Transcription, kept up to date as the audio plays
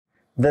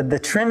that the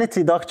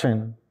Trinity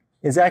doctrine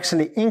is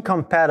actually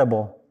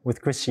incompatible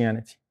with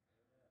Christianity.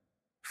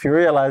 If you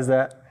realize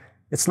that,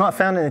 it's not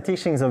found in the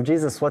teachings of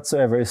Jesus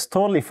whatsoever. It's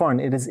totally foreign.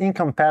 It is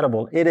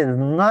incompatible. It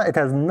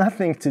has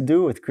nothing to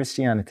do with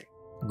Christianity.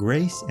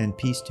 Grace and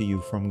peace to you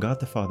from God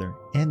the Father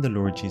and the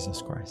Lord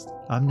Jesus Christ.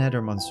 I'm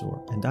Nader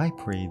Mansour, and I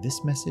pray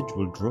this message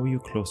will draw you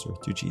closer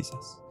to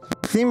Jesus.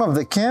 The theme of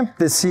the camp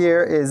this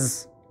year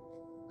is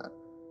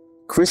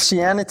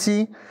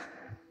Christianity,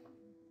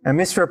 a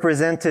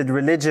misrepresented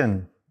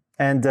religion.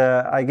 And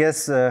I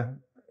guess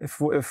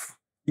if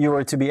you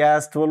were to be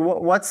asked,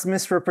 well, what's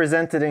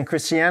misrepresented in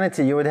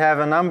Christianity? You would have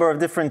a number of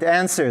different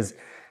answers.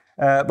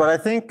 But I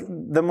think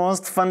the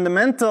most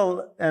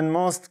fundamental and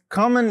most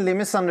commonly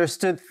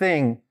misunderstood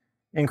thing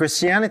in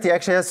Christianity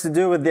actually has to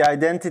do with the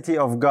identity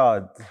of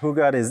God, who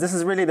God is. This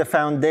is really the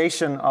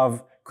foundation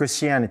of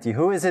Christianity.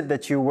 Who is it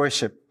that you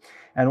worship?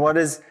 And what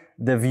is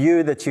the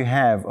view that you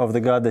have of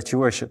the God that you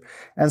worship?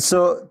 And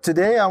so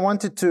today I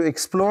wanted to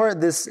explore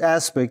this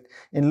aspect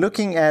in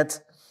looking at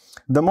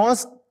the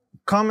most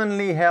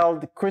commonly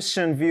held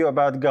Christian view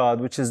about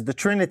God, which is the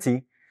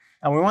Trinity.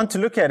 And we want to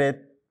look at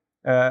it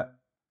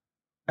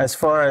as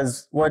far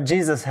as what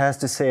Jesus has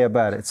to say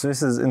about it. So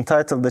this is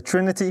entitled The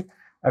Trinity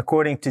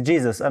According to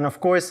Jesus. And of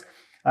course,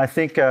 I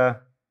think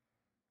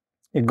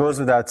it goes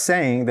without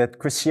saying that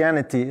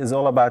Christianity is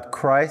all about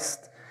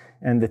Christ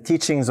and the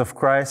teachings of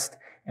Christ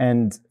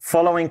and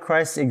following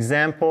Christ's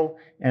example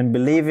and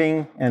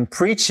believing and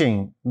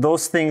preaching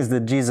those things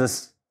that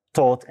Jesus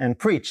taught and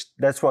preached.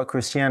 That's what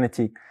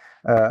Christianity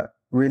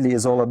really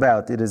is all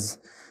about. It is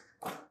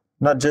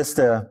not just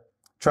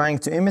trying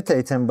to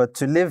imitate him, but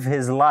to live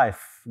his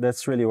life.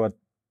 That's really what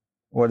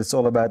it's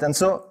all about. And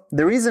so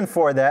the reason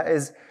for that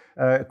is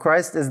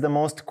Christ is the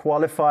most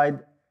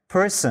qualified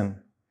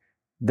person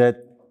that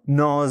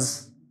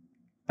knows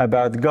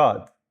about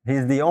God.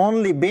 He's the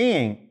only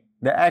being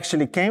that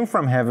actually came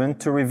from heaven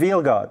to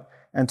reveal God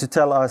and to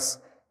tell us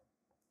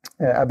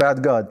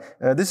about God.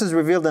 This is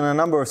revealed in a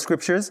number of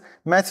scriptures.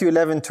 Matthew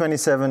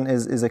 11:27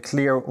 is a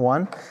clear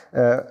one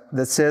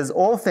that says,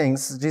 all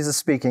things, Jesus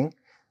speaking,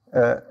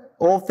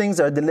 all things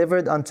are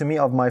delivered unto me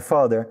of my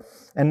Father.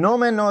 And no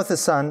man knoweth the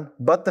Son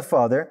but the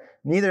Father,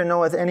 neither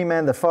knoweth any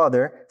man the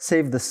Father,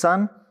 save the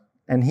Son,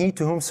 and he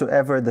to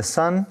whomsoever the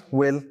Son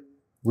will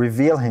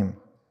reveal him.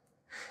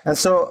 And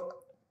so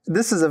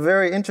this is a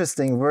very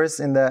interesting verse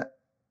in that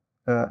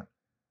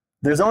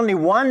there's only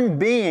one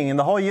being in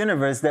the whole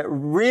universe that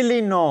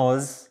really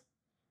knows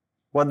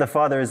what the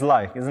Father is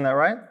like. Isn't that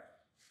right?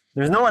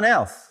 There's no one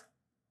else.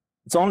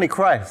 It's only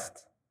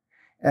Christ.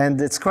 And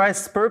it's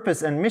Christ's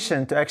purpose and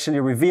mission to actually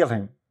reveal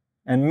him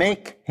and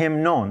make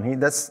him known.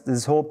 That's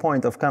his whole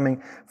point of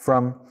coming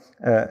from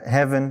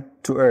heaven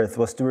to earth,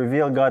 was to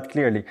reveal God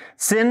clearly.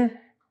 Sin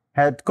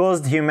had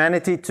caused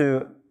humanity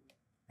to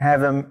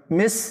have a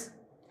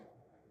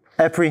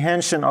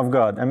misapprehension of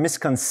God, a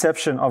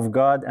misconception of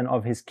God and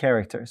of his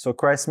character. So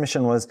Christ's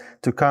mission was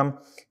to come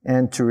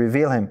and to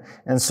reveal him.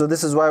 And so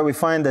this is why we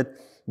find that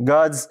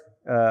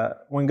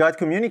when God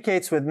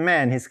communicates with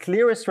man, his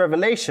clearest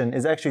revelation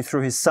is actually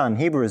through his Son.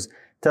 Hebrews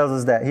tells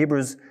us that.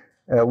 Hebrews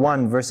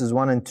 1 verses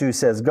 1 and 2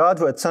 says, God,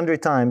 who at sundry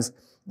times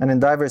and in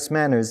diverse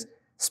manners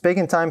spake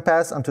in time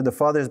past unto the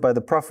fathers by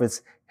the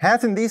prophets,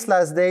 hath in these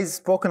last days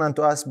spoken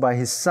unto us by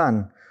his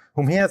Son,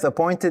 whom he hath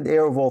appointed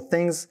heir of all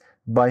things,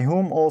 by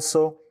whom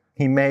also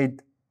he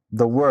made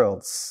the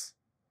worlds.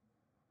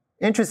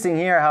 Interesting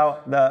here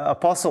how the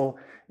apostle,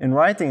 in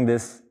writing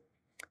this,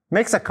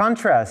 makes a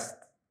contrast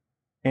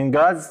in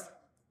God's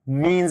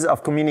means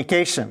of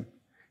communication.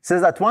 He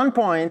says at one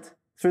point,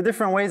 through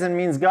different ways and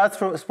means, God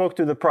spoke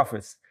to the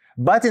prophets.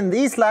 But in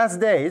these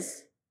last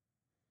days,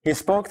 he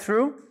spoke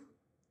through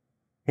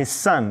his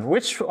Son.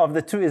 Which of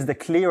the two is the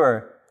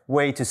clearer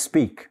way to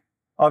speak?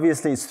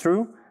 Obviously, it's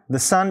through the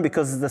Son,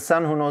 because it's the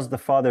Son who knows the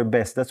Father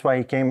best. That's why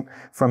he came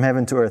from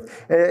heaven to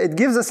earth. It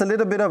gives us a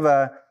little bit of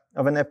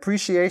an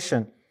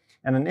appreciation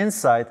and an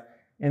insight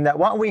in that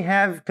what we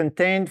have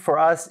contained for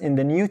us in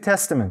the New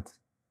Testament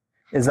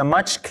is a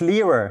much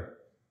clearer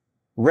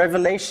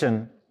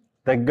revelation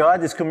that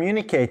God is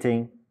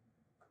communicating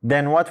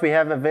than what we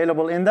have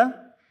available in the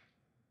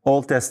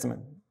Old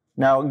Testament.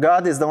 Now,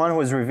 God is the one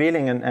who is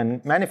revealing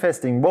and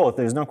manifesting both.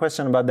 There's no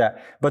question about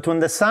that. But when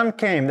the Son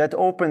came, that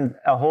opened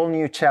a whole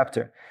new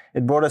chapter.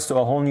 It brought us to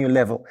a whole new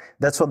level.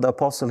 That's what the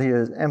apostle here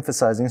is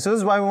emphasizing. So this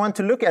is why we want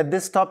to look at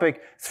this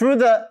topic through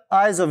the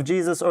eyes of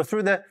Jesus, or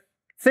through the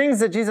things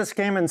that Jesus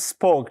came and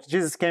spoke.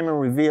 Jesus came and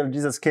revealed.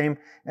 Jesus came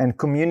and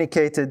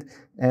communicated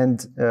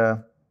and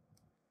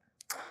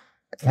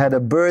had a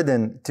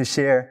burden to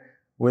share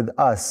with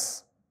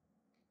us.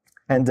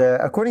 And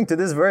according to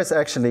this verse,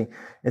 actually,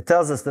 it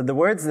tells us that the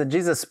words that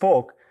Jesus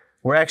spoke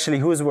were actually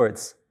whose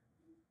words?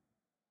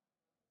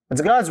 It's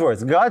God's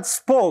words. God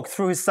spoke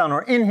through his Son,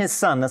 or in his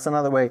Son. That's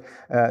another way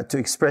to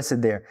express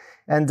it there.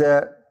 And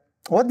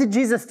what did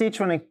Jesus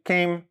teach when it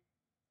came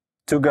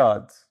to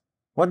God?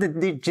 What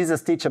did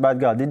Jesus teach about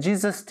God? Did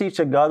Jesus teach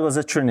that God was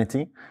a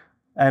Trinity?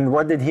 And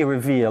what did he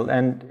reveal?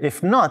 And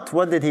if not,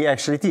 what did he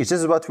actually teach? This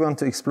is what we want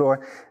to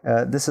explore.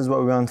 This is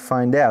what we want to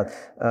find out.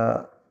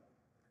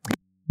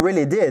 He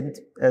really did,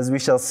 as we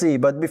shall see.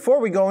 But before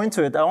we go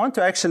into it, I want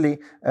to actually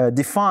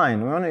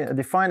define. We want to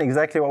define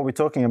exactly what we're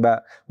talking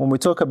about when we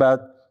talk about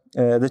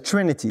the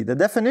Trinity. The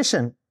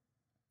definition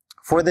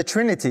for the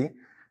Trinity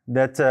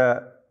that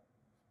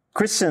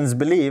Christians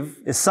believe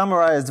is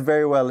summarized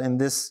very well in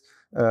this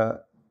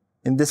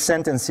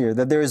sentence here,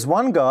 that there is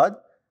one God,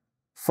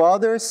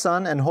 Father,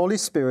 Son, and Holy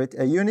Spirit,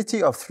 a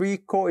unity of three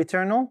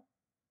co-eternal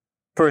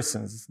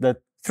persons. That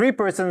three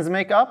persons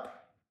make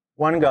up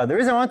one God. The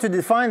reason I want to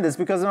define this,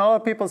 because a lot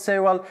of people say,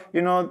 well,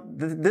 you know,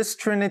 this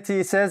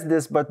Trinity says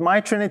this, but my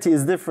Trinity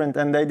is different,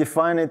 and they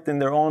define it in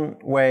their own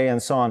way,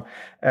 and so on.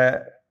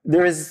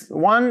 There is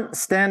one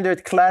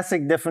standard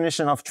classic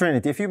definition of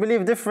Trinity. If you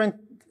believe different,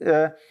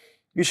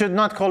 you should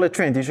not call it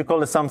Trinity, you should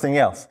call it something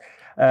else.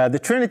 The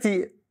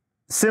Trinity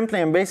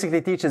simply and basically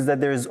teaches that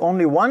there is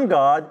only one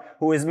God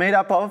who is made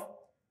up of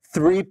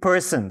three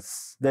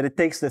persons. That it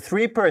takes the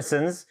three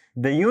persons,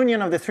 the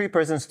union of the three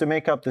persons, to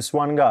make up this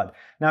one God.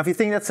 Now, if you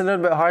think that's a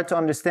little bit hard to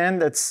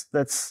understand, that's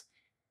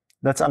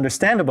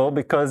understandable,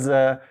 because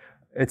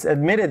it's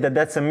admitted that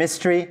that's a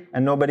mystery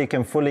and nobody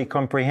can fully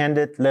comprehend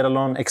it, let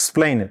alone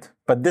explain it.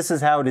 But this is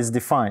how it is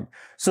defined.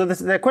 So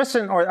the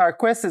question, or our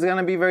quest, is going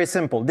to be very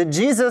simple. Did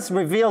Jesus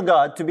reveal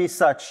God to be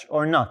such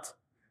or not?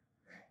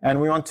 And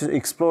we want to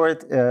explore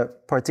it,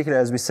 particularly,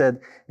 as we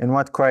said, in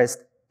what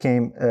Christ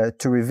came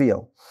to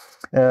reveal.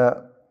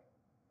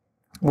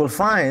 We'll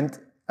find,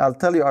 I'll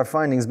tell you our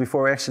findings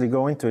before we actually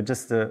go into it,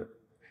 just to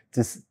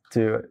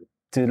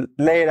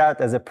lay it out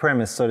as a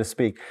premise, so to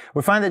speak.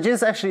 We find that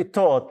Jesus actually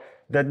taught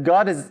that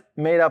God is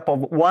made up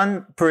of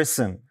one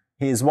person.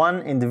 He is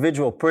one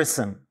individual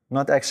person,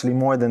 not actually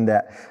more than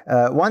that.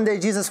 One day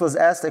Jesus was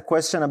asked a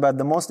question about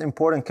the most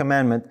important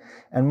commandment,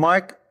 and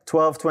Mark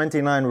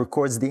 12:29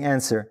 records the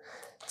answer.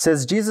 It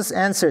says, Jesus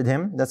answered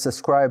him, that's the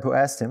scribe who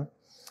asked him,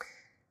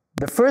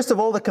 the first of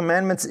all the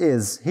commandments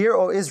is, Hear,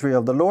 O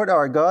Israel, the Lord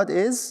our God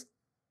is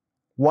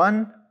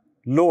one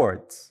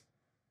Lord.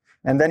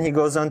 And then he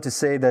goes on to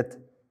say that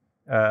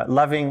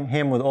loving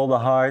him with all the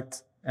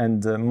heart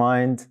and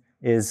mind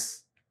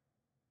is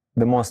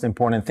the most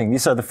important thing.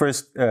 These are the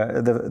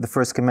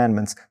first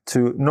commandments,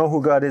 to know who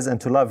God is and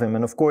to love him.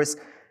 And of course,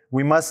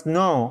 we must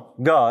know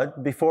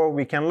God before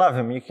we can love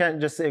him. You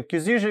can't just say,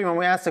 because usually when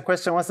we ask the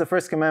question, what's the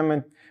first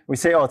commandment? We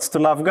say, oh, it's to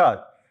love God.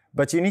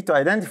 But you need to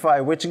identify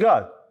which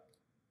God.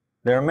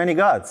 There are many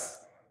gods.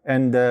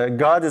 And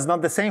God is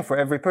not the same for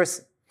every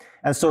person.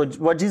 And so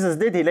what Jesus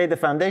did, he laid the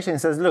foundation. He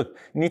says, look,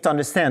 you need to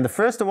understand. The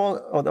first of all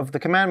of the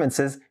commandments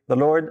is, the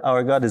Lord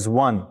our God is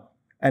one.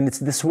 And it's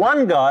this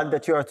one God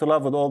that you are to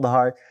love with all the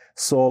heart,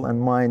 soul, and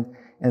mind,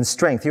 and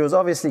strength. He was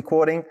obviously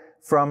quoting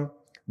from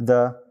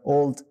the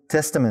Old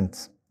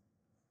Testament.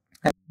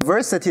 And the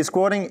verse that he's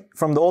quoting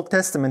from the Old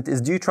Testament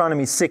is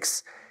Deuteronomy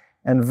 6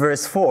 and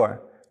verse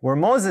 4, where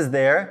Moses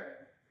there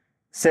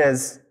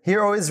says,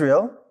 Hear, O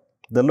Israel,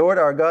 the Lord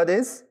our God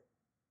is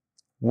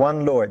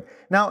one Lord.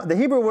 Now, the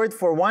Hebrew word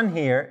for one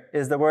here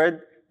is the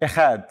word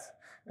echad.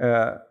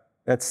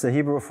 That's the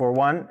Hebrew for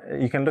one.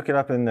 You can look it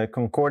up in the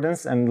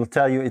concordance and it'll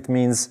tell you it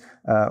means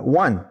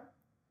one.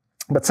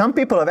 But some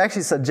people have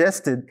actually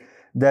suggested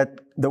that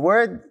the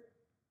word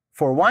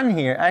for one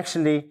here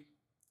actually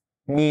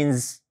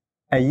means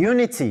a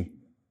unity.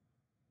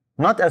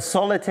 Not a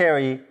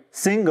solitary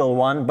single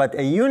one, but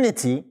a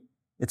unity.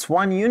 It's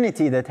one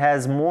unity that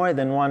has more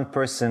than one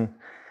person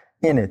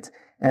in it.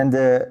 And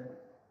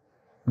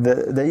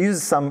they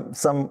use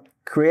some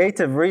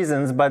creative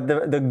reasons, but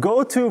the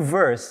go-to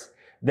verse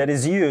that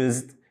is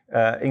used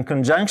in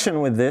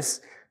conjunction with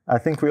this, I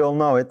think we all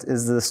know it,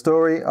 is the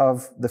story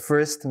of the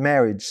first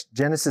marriage,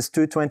 Genesis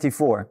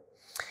 2:24.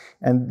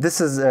 And this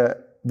is the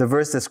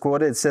verse that's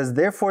quoted. It says,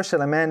 Therefore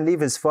shall a man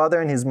leave his father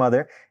and his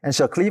mother, and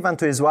shall cleave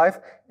unto his wife,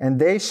 and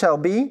they shall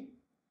be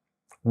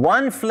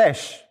one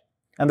flesh.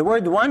 And the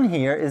word one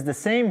here is the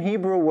same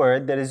Hebrew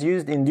word that is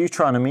used in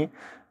Deuteronomy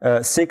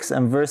 6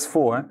 and verse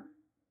 4.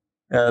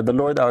 The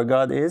Lord our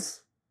God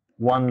is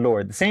one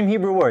Lord. The same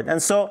Hebrew word.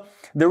 And so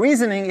the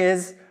reasoning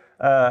is,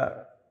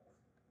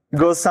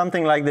 goes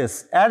something like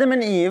this. Adam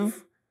and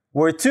Eve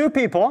were two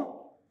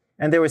people,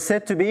 and they were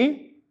said to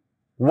be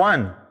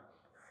one.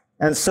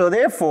 And so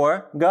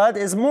therefore, God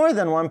is more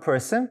than one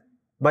person,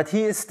 but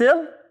he is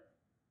still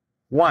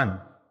one.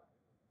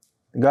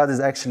 God is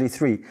actually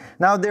three.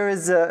 Now there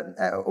is,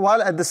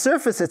 while at the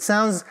surface it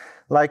sounds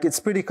like it's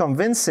pretty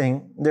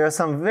convincing, there are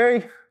some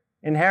very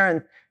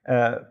inherent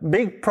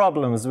big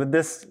problems with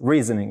this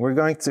reasoning. We're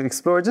going to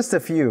explore just a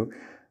few,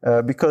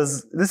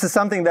 because this is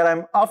something that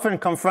I'm often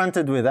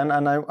confronted with, and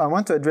I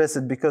want to address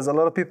it because a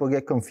lot of people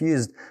get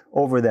confused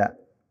over that.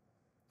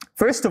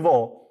 First of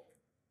all,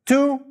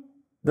 2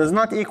 does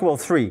not equal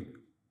 3,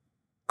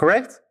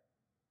 correct?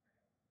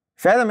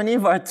 If Adam and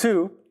Eve are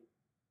 2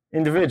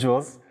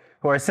 individuals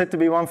who are said to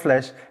be one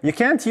flesh, you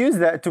can't use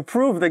that to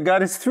prove that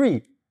God is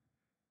 3.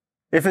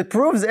 If it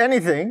proves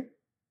anything,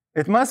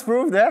 it must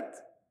prove that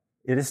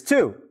it is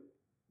 2.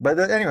 But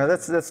anyway,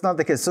 that's not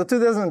the case. So 2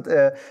 doesn't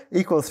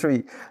equal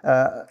 3.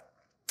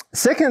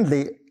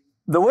 Secondly,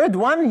 the word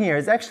one here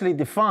is actually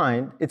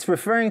defined. It's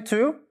referring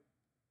to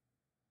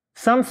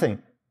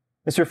something.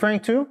 It's referring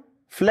to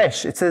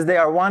flesh. It says they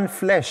are one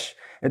flesh.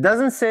 It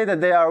doesn't say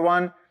that they are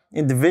one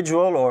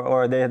individual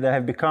or they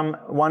have become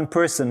one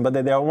person, but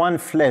that they are one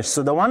flesh.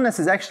 So the oneness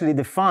is actually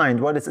defined,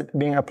 what is it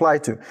being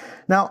applied to.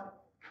 Now,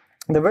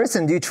 the verse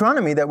in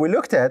Deuteronomy that we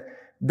looked at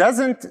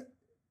doesn't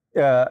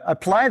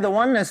apply the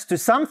oneness to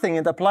something.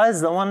 It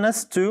applies the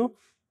oneness to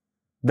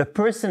the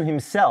person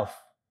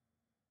himself.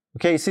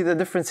 Okay, you see the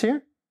difference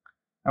here?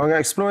 And we're going to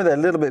explore that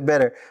a little bit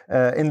better.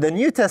 In the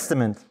New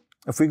Testament,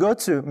 if we go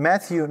to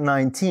Matthew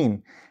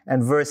 19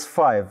 and verse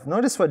 5,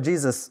 notice what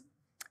Jesus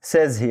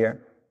says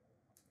here.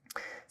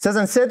 It says,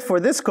 and said, for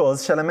this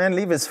cause shall a man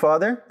leave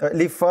father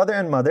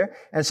and mother,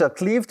 and shall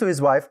cleave to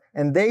his wife,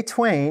 and they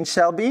twain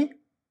shall be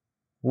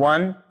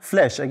one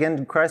flesh.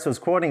 Again, Christ was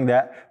quoting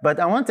that. But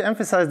I want to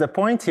emphasize the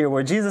point here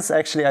where Jesus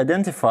actually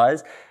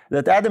identifies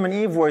that Adam and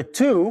Eve were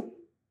two,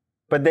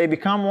 but they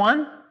become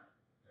one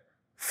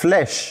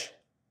flesh.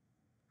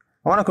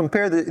 I want to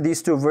compare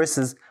these two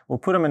verses. We'll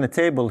put them in a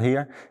table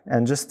here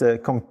and just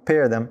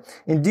compare them.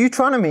 In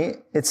Deuteronomy,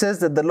 it says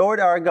that the Lord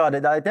our God,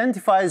 it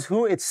identifies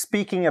who it's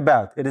speaking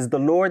about. It is the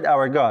Lord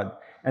our God.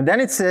 And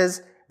then it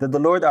says that the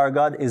Lord our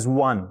God is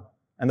one.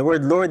 And the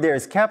word Lord there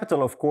is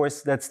capital, of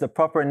course. That's the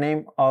proper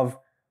name of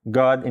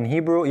God in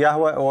Hebrew,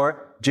 Yahweh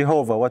or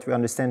Jehovah, what we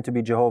understand to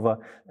be Jehovah,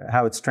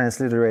 how it's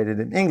transliterated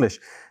in English.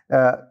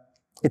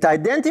 It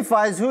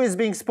identifies who is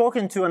being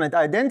spoken to, and it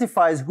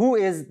identifies who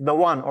is the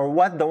one or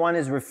what the one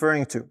is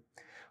referring to.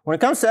 When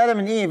it comes to Adam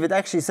and Eve, it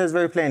actually says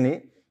very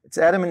plainly, it's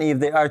Adam and Eve.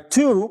 They are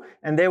two,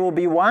 and they will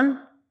be one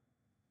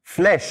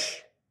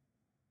flesh.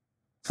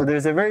 So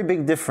there's a very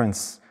big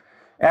difference.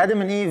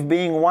 Adam and Eve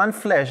being one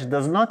flesh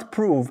does not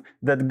prove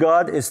that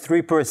God is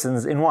three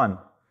persons in one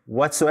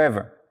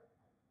whatsoever,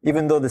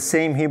 even though the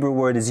same Hebrew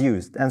word is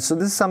used. And so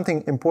this is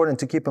something important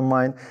to keep in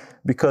mind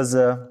because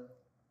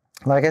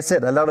like I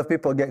said, a lot of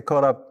people get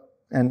caught up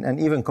and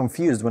even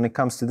confused when it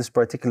comes to this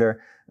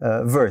particular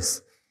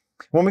verse.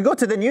 When we go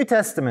to the New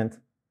Testament,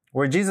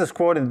 where Jesus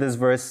quoted this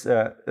verse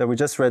that we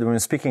just read when we were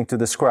speaking to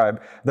the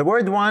scribe, the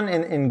word one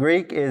in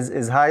Greek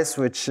is hais,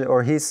 which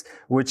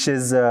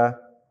is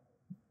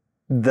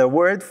the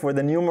word for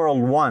the numeral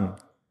one.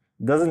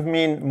 Doesn't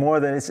mean more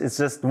than it's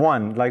just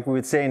one, like we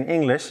would say in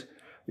English.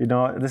 You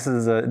know, this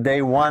is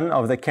day one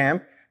of the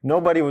camp.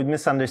 Nobody would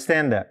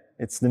misunderstand that.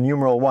 It's the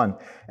numeral one.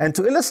 And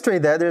to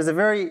illustrate that, there's a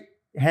very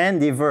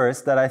handy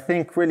verse that I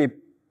think really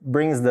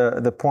brings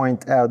the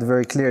point out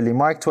very clearly.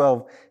 Mark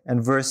 12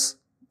 and verse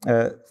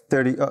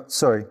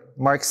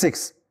Mark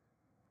 6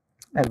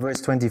 and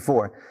verse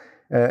 24.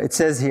 It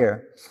says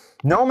here,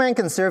 no man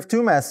can serve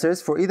two masters,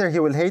 for either he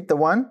will hate the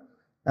one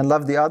and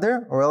love the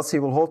other, or else he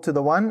will hold to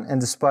the one and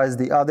despise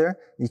the other.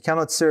 You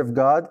cannot serve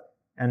God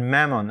and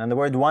mammon. And the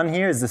word one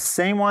here is the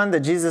same one that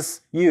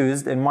Jesus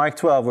used in Mark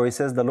 12, where he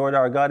says the Lord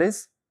our God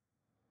is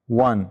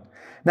one.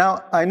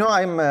 Now, I know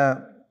I'm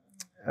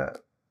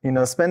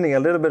spending a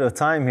little bit of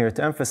time here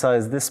to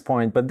emphasize this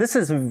point, but this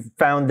is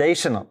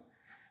foundational.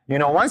 You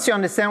know, once you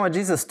understand what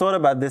Jesus taught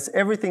about this,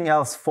 everything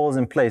else falls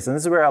in place. And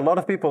this is where a lot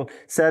of people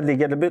sadly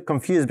get a bit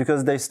confused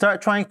because they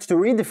start trying to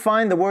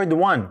redefine the word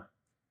one.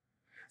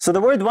 So the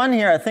word one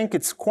here, I think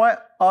it's quite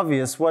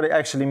obvious what it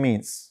actually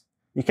means.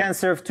 You can't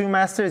serve two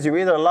masters. You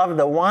either love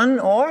the one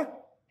or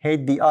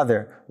hate the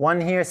other. One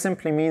here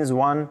simply means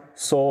one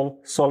soul,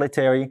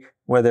 solitary,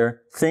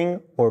 whether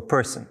thing or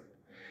person.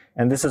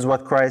 And this is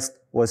what Christ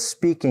was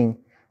speaking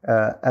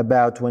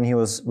about when he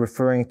was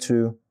referring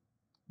to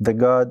the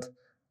God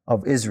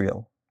of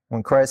Israel.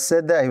 When Christ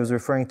said that, he was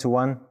referring to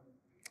one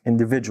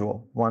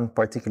individual, one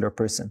particular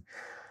person.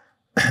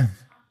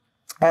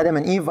 Adam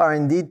and Eve are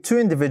indeed two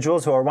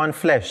individuals who are one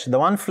flesh. The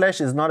one flesh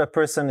is not a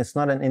person, it's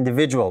not an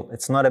individual,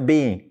 it's not a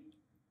being.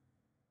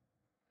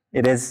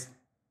 It is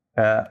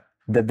that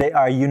they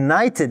are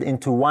united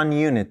into one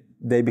unit.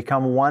 They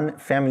become one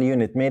family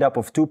unit made up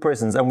of two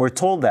persons. And we're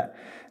told that.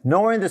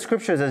 Nowhere in the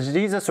scriptures has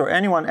Jesus or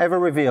anyone ever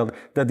revealed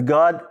that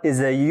God is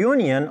a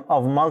union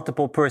of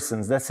multiple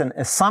persons. That's an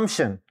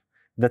assumption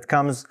that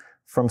comes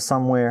from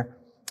somewhere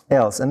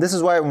else. And this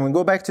is why when we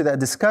go back to that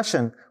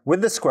discussion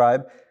with the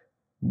scribe,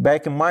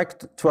 back in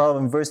Mark 12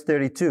 and verse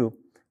 32, it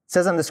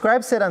says, and the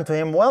scribe said unto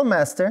him, well,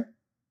 master,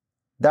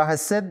 thou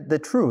hast said the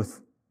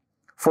truth.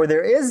 For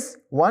there is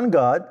one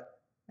God,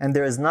 and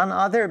there is none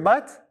other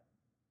but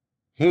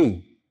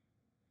He.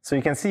 So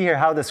you can see here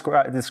how the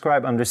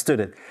scribe understood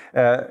it.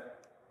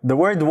 The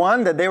word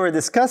one that they were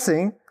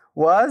discussing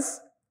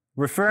was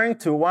referring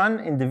to one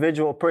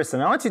individual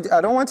person. I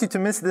don't want you to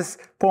miss this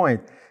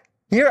point.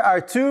 Here are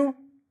two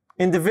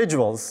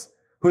individuals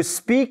who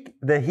speak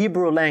the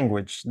Hebrew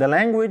language, the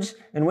language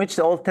in which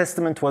the Old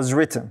Testament was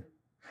written.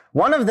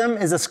 One of them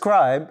is a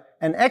scribe,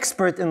 an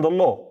expert in the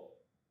law.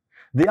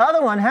 The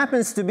other one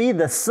happens to be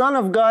the Son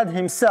of God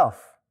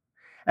himself.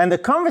 And the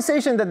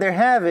conversation that they're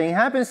having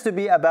happens to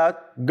be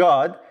about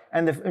God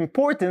and the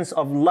importance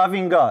of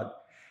loving God.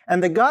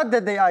 And the God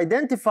that they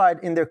identified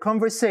in their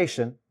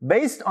conversation,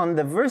 based on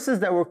the verses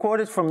that were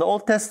quoted from the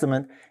Old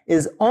Testament,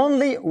 is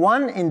only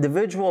one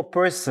individual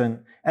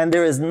person, and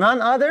there is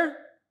none other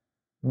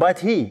but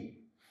He.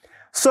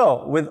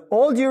 So, with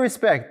all due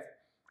respect,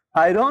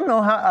 I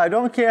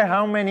don't care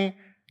how many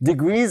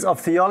degrees of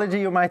theology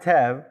you might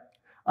have.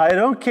 I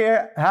don't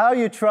care how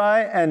you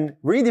try and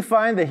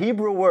redefine the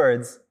Hebrew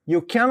words.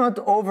 You cannot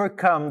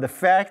overcome the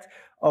fact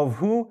of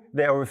who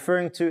they are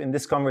referring to in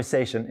this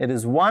conversation. It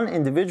is one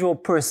individual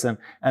person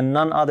and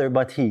none other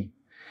but He.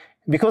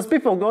 Because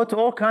people go to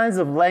all kinds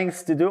of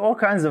lengths to do all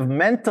kinds of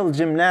mental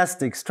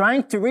gymnastics,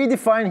 trying to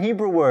redefine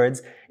Hebrew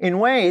words in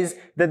ways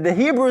that the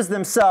Hebrews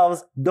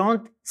themselves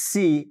don't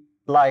see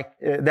like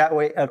that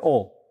way at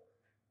all.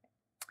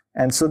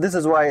 And so this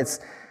is why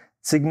it's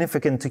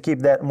significant to keep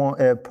that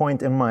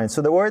point in mind.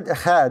 So the word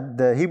echad,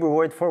 the Hebrew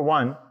word for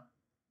one,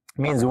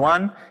 means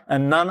one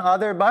and none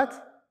other but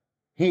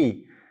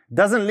He.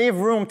 Doesn't leave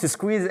room to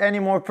squeeze any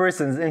more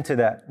persons into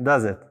that,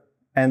 does it?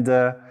 And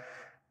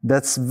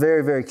that's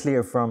very, very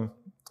clear from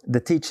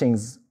the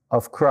teachings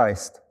of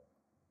Christ.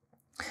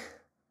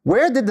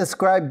 Where did the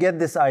scribe get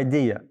this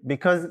idea?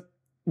 Because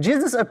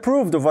Jesus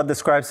approved of what the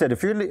scribe said.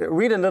 If you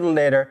read a little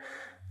later,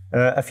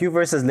 a few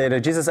verses later,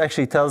 Jesus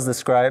actually tells the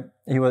scribe,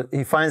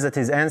 he finds that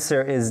his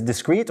answer is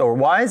discreet or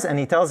wise, and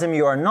he tells him,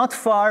 you are not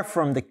far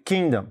from the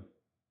kingdom.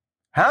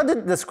 How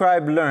did the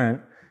scribe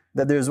learn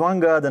that there's one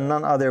God and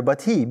none other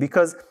but He?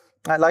 Because,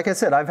 like I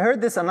said, I've heard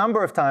this a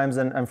number of times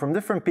and from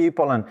different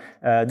people and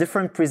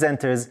different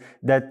presenters,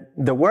 that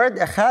the word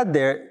echad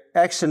there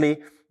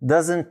actually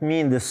doesn't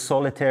mean this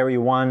solitary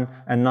one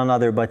and none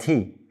other but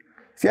He.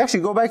 If you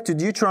actually go back to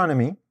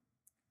Deuteronomy,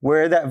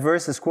 where that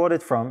verse is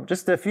quoted from,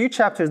 just a few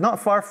chapters, not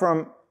far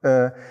from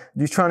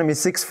Deuteronomy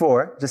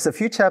 6:4, just a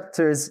few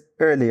chapters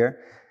earlier,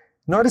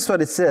 notice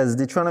what it says,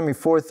 Deuteronomy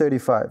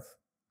 4:35.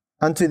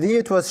 Unto thee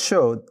it was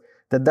showed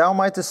that thou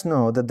mightest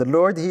know that the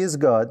Lord He is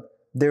God,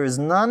 there is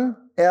none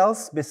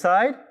else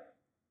beside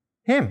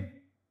Him.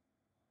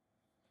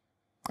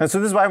 And so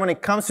this is why when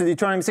it comes to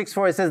Deuteronomy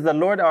 6:4, it says the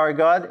Lord our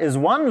God is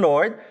one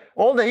Lord.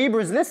 All the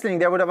Hebrews listening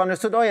there would have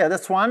understood, oh yeah,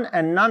 that's one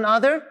and none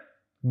other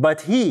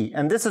but He.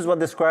 And this is what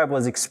the scribe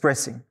was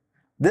expressing.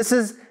 This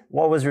is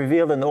what was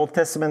revealed in the Old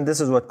Testament. This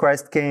is what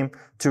Christ came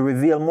to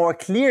reveal more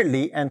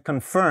clearly and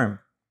confirm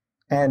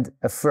and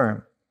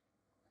affirm.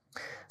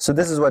 So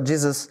this is what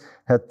Jesus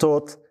had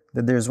taught,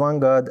 that there is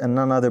one God and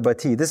none other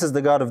but He. This is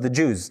the God of the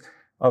Jews,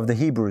 of the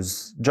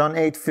Hebrews. John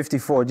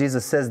 8:54,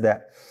 Jesus says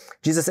that.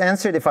 Jesus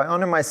answered, if I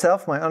honor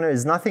myself, my honor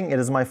is nothing. It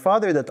is my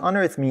Father that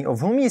honoreth me,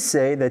 of whom ye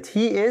say that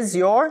He is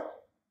your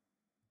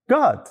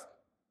God.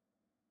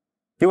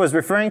 He was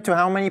referring to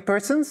how many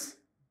persons?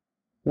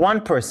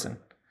 One person.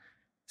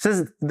 He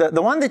says,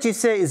 the one that you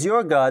say is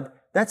your God,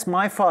 that's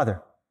my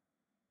Father.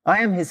 I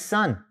am His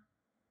Son.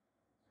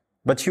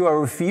 But you are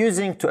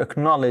refusing to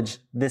acknowledge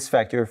this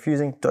fact. You're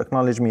refusing to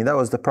acknowledge me. That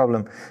was the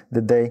problem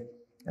that they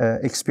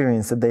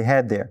experienced, that they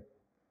had there.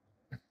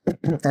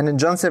 And in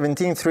John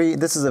 17:3,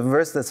 this is a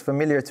verse that's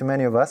familiar to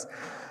many of us.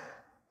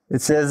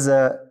 It says,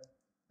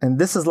 and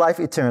this is life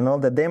eternal,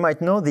 that they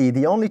might know Thee,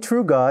 the only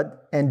true God,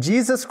 and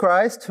Jesus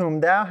Christ,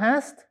 whom Thou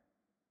hast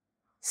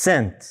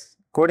sent.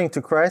 According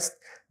to Christ,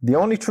 the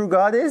only true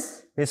God is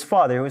His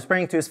Father. He was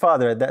praying to His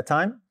Father at that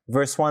time.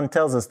 Verse 1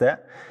 tells us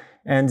that.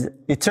 And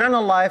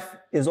eternal life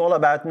is all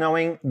about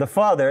knowing the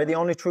Father, the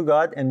only true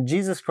God, and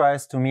Jesus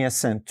Christ, whom He has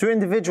sent. Two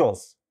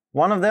individuals.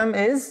 One of them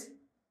is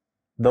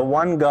the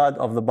one God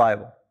of the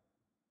Bible.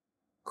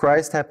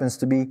 Christ happens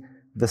to be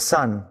the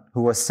Son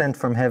who was sent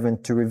from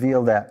heaven to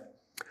reveal that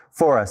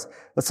for us.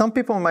 But some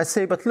people might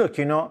say, but look,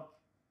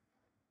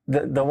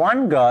 the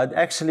one God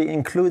actually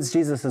includes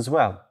Jesus as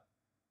well.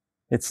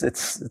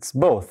 It's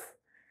both.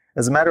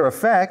 As a matter of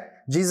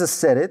fact, Jesus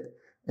said it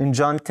in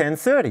John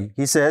 10:30.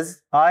 He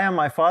says, I and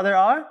my Father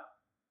are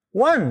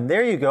one.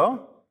 There you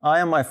go. I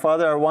and my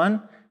Father are one.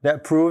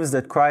 That proves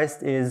that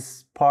Christ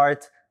is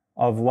part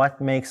of what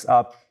makes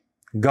up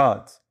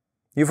God.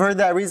 You've heard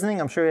that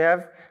reasoning? I'm sure you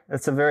have.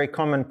 That's a very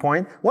common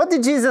point. What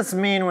did Jesus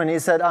mean when He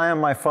said, I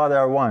and my Father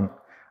are one?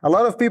 A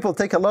lot of people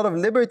take a lot of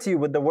liberty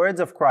with the words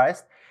of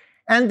Christ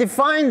and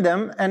define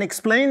them and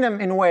explain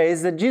them in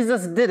ways that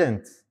Jesus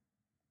didn't.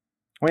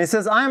 When He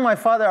says, I and my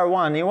Father are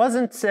one, He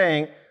wasn't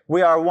saying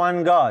we are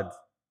one God.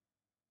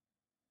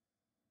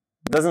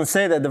 It doesn't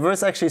say that. The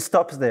verse actually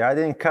stops there. I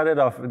didn't cut it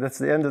off. That's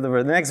the end of the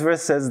verse. The next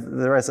verse says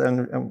the rest,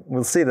 and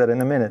we'll see that in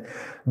a minute.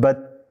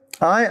 But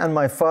I and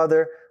my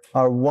Father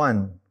are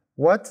one.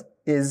 What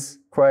is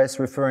Christ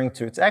referring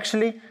to? It's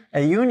actually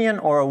a union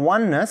or a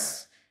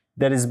oneness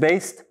that is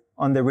based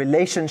on the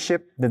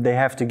relationship that they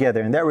have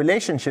together. And that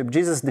relationship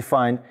Jesus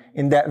defined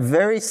in that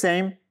very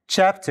same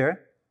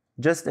chapter,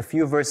 just a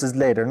few verses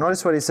later.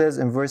 Notice what He says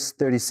in verse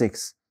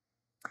 36.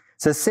 It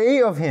says,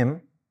 say of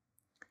Him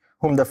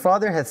whom the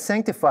Father hath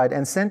sanctified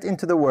and sent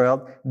into the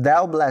world,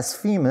 thou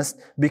blasphemest,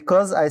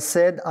 because I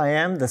said I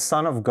am the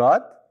Son of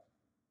God.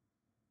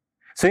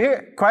 So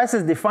here Christ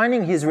is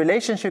defining His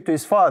relationship to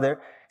His Father.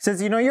 He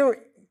says,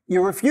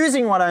 you're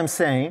refusing what I'm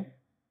saying,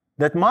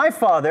 that my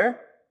Father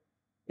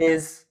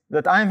is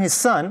that I am his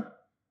son,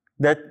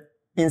 that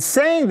in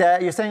saying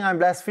that, you're saying I'm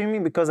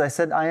blaspheming because I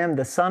said I am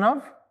the son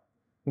of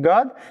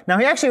God? Now,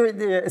 he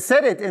actually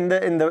said it in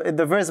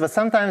the verse, but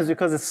sometimes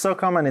because it's so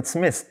common, it's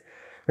missed.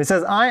 He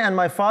says, I and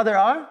my Father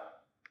are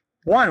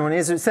one. When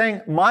he's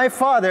saying my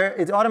Father,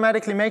 it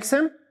automatically makes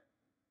him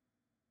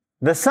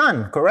the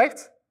Son,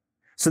 correct?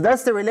 So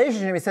that's the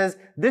relationship. He says,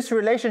 this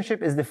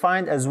relationship is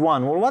defined as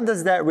one. Well, what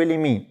does that really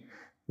mean?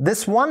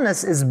 This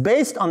oneness is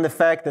based on the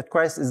fact that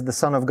Christ is the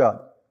Son of God.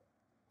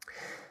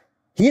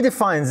 He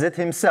defines it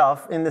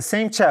himself in the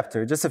same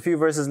chapter, just a few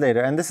verses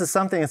later. And this is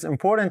something that's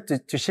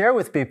important to share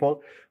with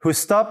people who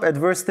stop at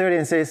verse 30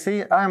 and say,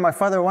 see, I and my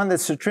Father one,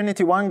 that's the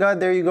Trinity, one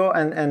God, there you go.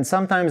 And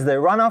sometimes they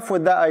run off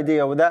with that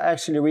idea without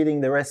actually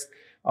reading the rest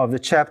of the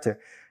chapter.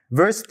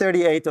 Verse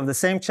 38 of the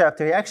same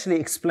chapter, he actually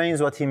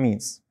explains what he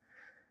means.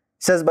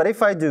 He says, but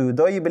if I do,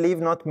 though you believe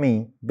not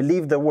me,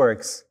 believe the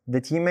works,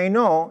 that ye may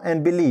know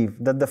and believe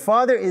that the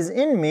Father is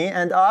in me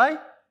and I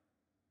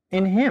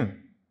in him.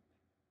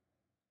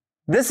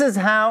 This is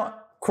how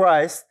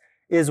Christ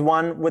is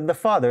one with the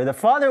Father. The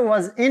Father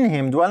was in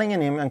him, dwelling in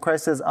him, and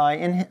Christ says, I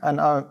in him,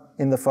 and I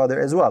in the Father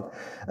as well.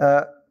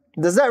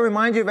 Does that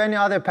remind you of any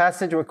other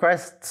passage where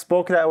Christ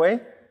spoke that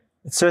way?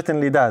 It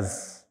certainly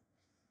does.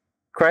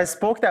 Christ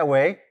spoke that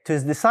way to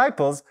his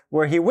disciples,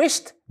 where he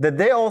wished that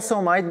they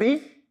also might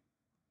be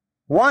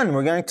one.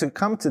 We're going to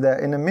come to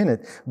that in a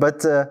minute.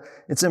 But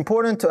it's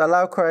important to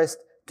allow Christ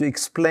to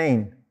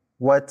explain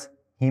what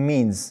he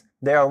means.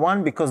 They are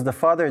one because the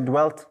Father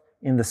dwelt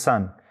in the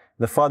Son.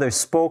 The Father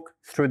spoke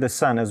through the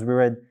Son, as we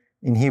read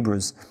in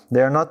Hebrews.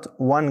 They are not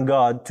one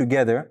God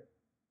together,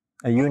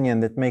 a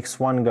union that makes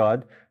one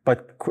God,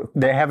 but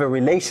they have a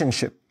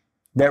relationship.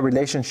 That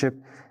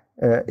relationship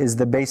is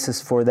the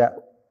basis for that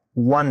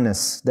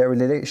oneness. That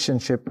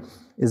relationship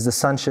is the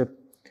sonship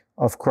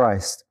of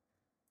Christ.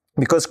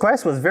 Because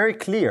Christ was very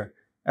clear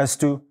as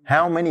to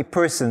how many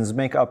persons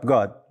make up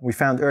God, we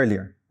found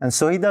earlier. And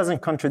so he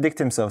doesn't contradict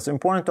himself. It's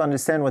important to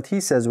understand what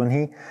he says when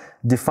he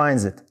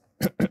defines it.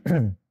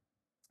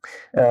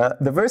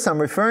 The verse I'm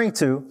referring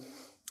to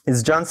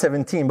is John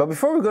 17. But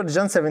before we go to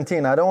John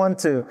 17, I don't want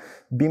to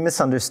be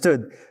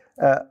misunderstood.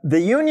 The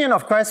union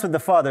of Christ with the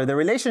Father, the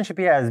relationship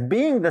he has,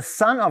 being the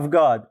Son of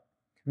God,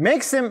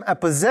 makes him a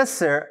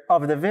possessor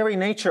of the very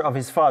nature of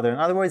his Father. In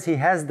other words, he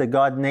has the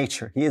God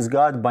nature. He is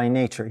God by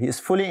nature. He is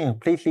fully and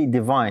completely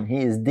divine. He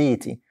is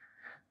deity.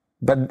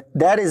 But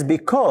that is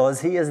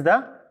because he is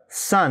the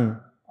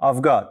Son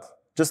of God.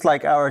 Just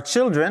like our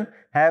children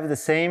have the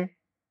same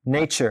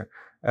nature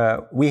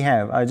we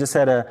have. I just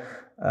had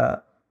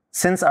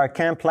since our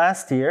camp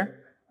last year,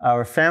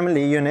 our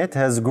family unit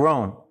has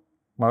grown.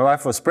 My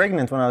wife was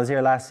pregnant when I was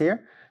here last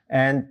year,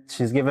 and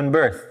she's given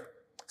birth.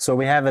 So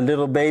we have a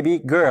little baby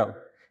girl,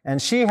 and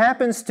she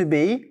happens to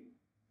be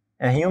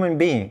a human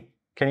being.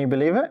 Can you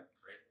believe it?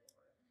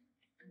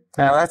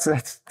 Now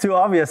that's too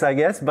obvious, I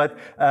guess, but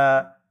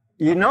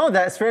you know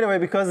that straight away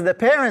because the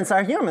parents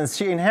are humans.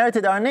 She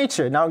inherited our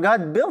nature. Now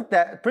God built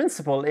that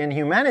principle in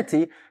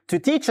humanity to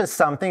teach us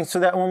something so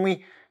that when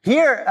we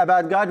hear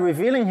about God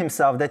revealing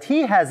himself, that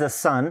he has a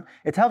son,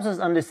 it helps us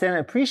understand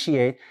and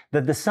appreciate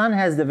that the son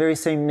has the very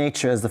same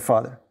nature as the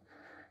Father.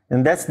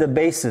 And that's the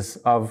basis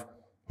of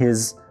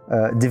his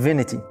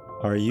divinity.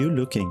 Are you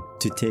looking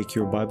to take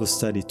your Bible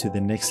study to the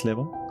next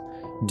level?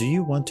 Do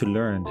you want to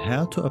learn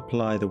how to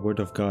apply the Word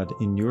of God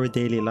in your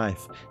daily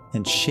life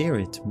and share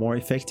it more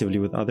effectively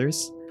with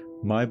others?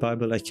 My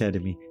Bible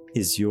Academy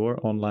is your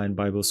online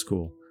Bible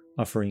school,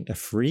 offering a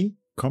free,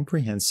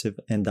 comprehensive,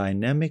 and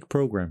dynamic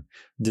program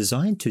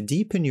designed to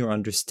deepen your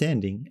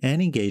understanding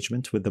and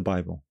engagement with the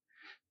Bible.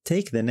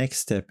 Take the next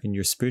step in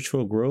your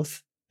spiritual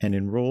growth and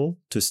enroll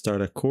to start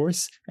a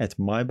course at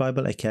My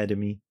Bible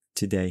Academy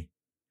today.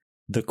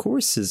 The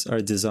courses are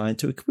designed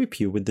to equip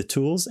you with the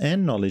tools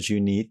and knowledge you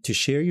need to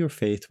share your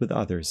faith with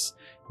others.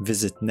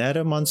 Visit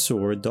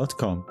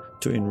nadermansour.com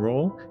to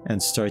enroll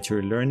and start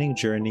your learning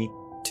journey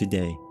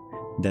today.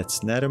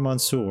 That's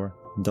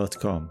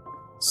nadermansour.com.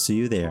 See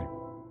you there.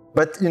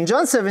 But in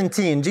John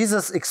 17,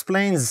 Jesus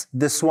explains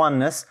this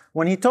oneness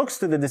when he talks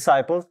to the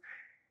disciples,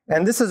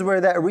 and this is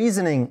where that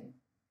reasoning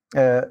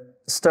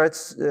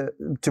starts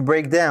to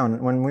break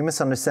down when we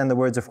misunderstand the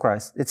words of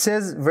Christ. It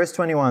says, verse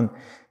 21,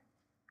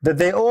 that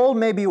they all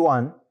may be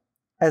one,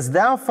 as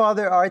thou,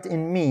 Father, art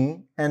in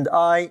me, and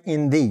I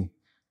in thee.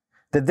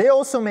 That they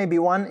also may be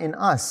one in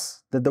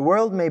us, that the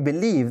world may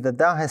believe that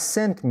thou hast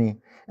sent me,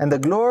 and the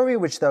glory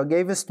which thou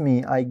gavest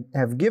me I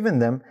have given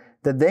them,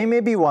 that they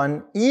may be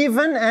one,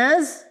 even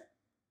as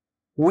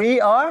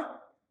we are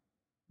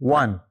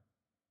one.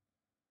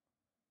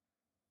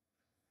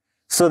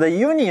 So the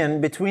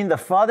union between the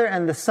Father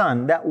and the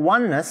Son, that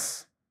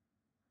oneness,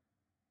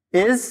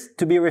 is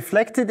to be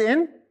reflected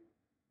in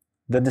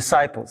the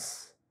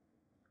disciples.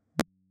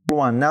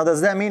 One. Now, does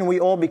that mean we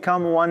all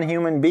become one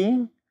human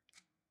being?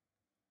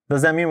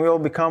 Does that mean we all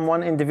become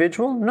one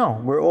individual?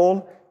 No, we're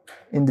all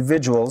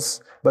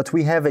individuals, but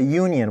we have a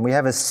union. We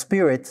have a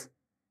spirit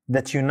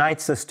that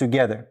unites us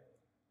together.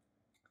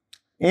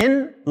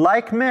 In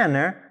like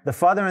manner, the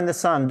Father and the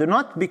Son do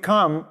not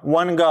become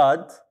one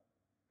God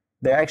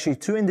They're actually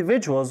two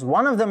individuals.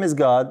 One of them is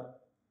God.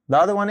 The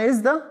other one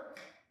is the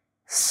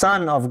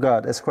Son of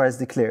God, as Christ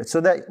declared.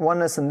 So that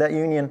oneness and that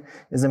union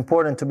is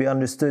important to be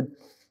understood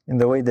in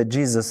the way that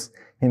Jesus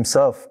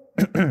himself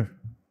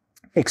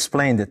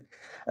explained it.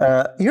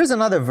 Here's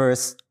another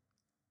verse.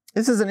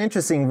 This is an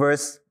interesting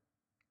verse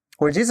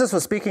where Jesus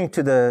was speaking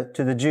to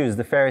the Jews,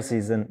 the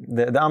Pharisees, and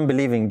the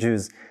unbelieving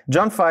Jews.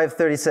 John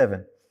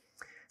 5:37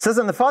 says,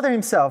 "And the Father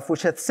himself,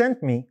 which hath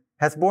sent me,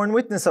 hath borne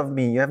witness of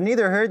me. You have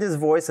neither heard his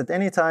voice at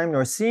any time,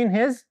 nor seen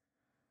his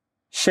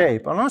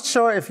shape." I'm not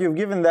sure if you've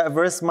given that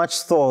verse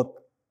much thought.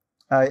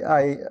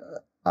 I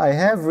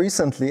have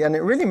recently, and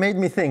it really made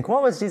me think,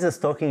 what was Jesus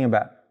talking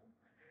about?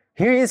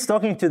 Here he is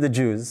talking to the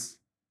Jews.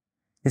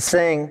 He's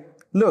saying,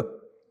 look,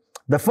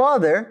 the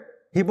Father,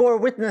 he bore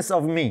witness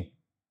of me.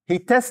 He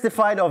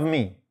testified of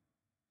me.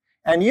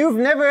 And you've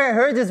never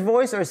heard his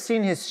voice or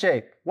seen his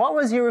shape. What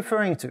was he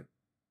referring to?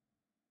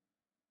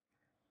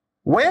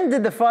 When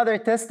did the Father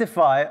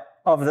testify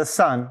of the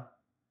Son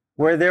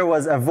where there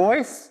was a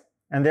voice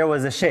and there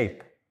was a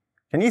shape?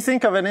 Can you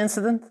think of an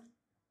incident?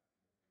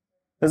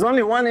 There's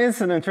only one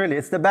incident really.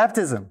 It's the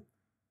baptism.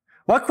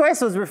 What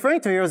Christ was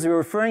referring to here was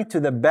referring to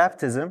the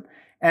baptism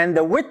and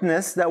the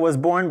witness that was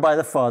borne by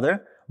the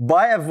Father,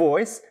 by a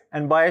voice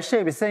and by a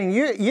shape. He's saying,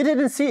 you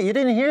didn't see it, you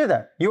didn't hear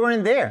that, you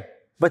weren't there.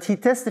 But he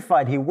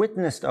testified, he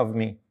witnessed of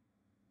me.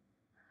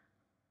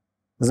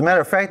 As a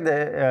matter of fact,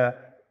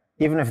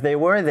 even if they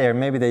were there,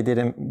 maybe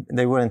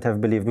they wouldn't have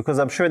believed, because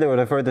I'm sure they would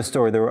have heard the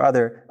story. There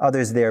were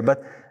others there.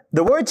 But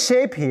the word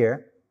shape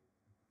here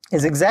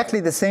is exactly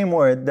the same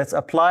word that's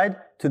applied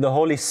to the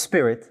Holy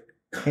Spirit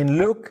in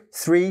Luke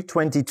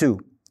 3:22,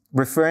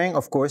 referring,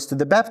 of course, to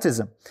the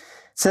baptism.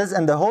 It says,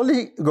 "And the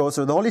Holy Ghost,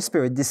 or the Holy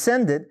Spirit,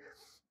 descended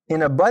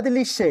in a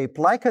bodily shape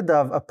like a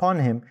dove upon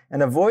him,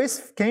 and a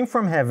voice came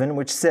from heaven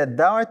which said,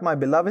 Thou art my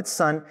beloved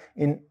Son,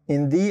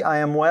 in thee I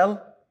am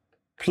well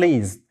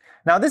pleased."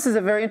 Now this is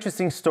a very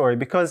interesting story,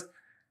 because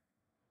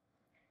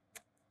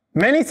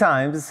many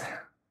times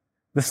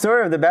the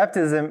story of the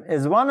baptism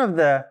is one of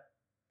the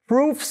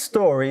proof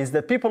stories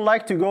that people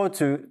like to go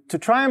to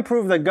try and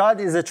prove that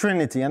God is a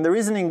Trinity. And the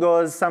reasoning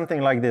goes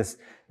something like this.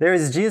 There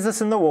is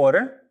Jesus in the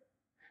water,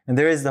 and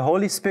there is the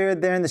Holy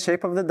Spirit there in the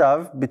shape of the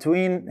dove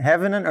between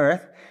heaven and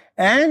earth,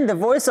 and the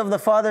voice of the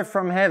Father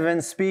from heaven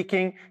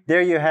speaking.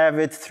 There you have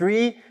it,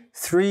 three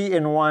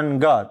in one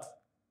God.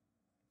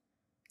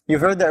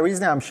 You've heard that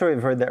reasoning? I'm sure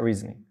you've heard that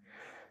reasoning.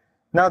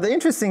 Now the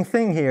interesting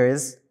thing here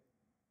is,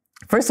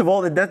 first of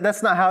all,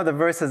 that's not how the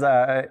verses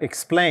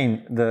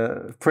explain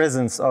the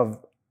presence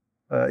of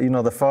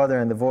the Father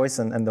and the voice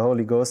and the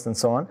Holy Ghost and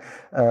so on.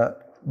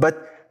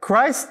 But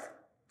Christ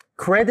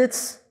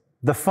credits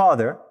the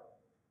Father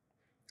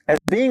as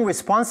being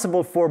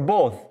responsible for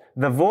both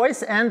the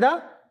voice and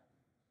the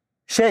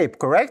shape,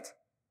 correct?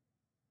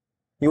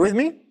 You with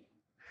me?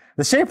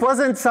 The shape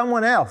wasn't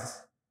someone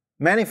else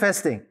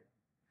manifesting.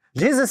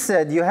 Jesus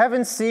said, you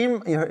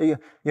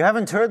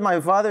haven't heard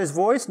my Father's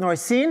voice nor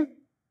seen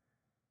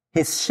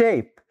his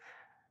shape.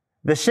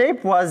 The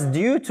shape was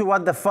due to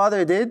what the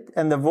Father did,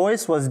 and the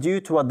voice was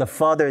due to what the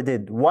Father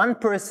did. One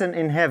person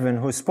in heaven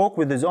who spoke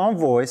with his own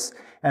voice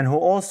and who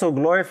also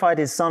glorified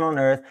his Son on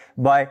earth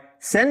by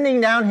sending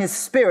down his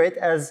Spirit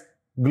as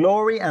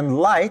glory and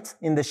light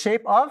in the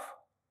shape of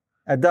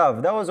a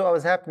dove. That was what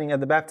was happening at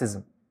the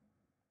baptism.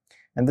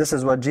 And this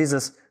is what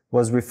Jesus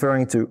was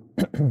referring to.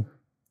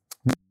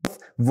 Both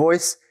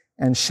voice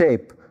and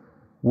shape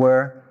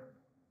were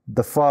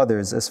the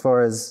Father's as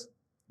far as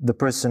the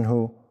person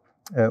who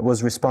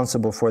was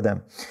responsible for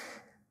them.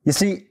 You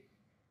see,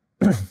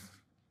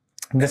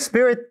 the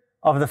Spirit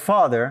of the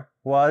Father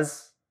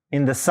was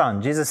in the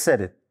Son. Jesus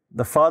said it.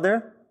 The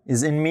Father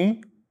is in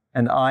me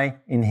and I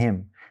in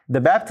him.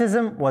 The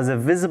baptism was a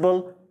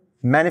visible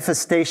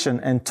manifestation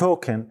and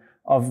token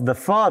of the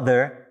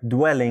Father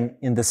dwelling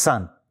in the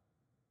Son.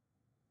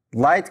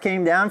 Light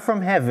came down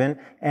from heaven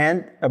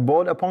and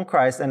abode upon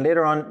Christ. And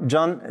later on,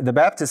 John the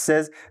Baptist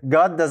says,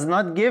 God does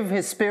not give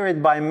his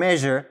Spirit by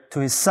measure to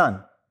his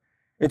Son.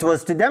 It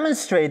was to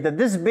demonstrate that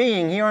this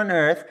being here on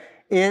earth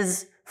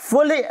is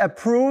fully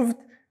approved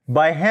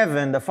by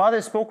heaven. The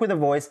Father spoke with a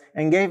voice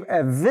and gave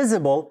a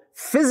visible,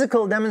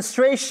 physical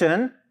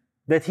demonstration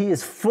that he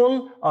is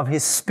full of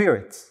his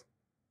Spirit.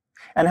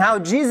 And how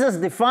Jesus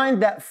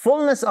defined that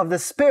fullness of the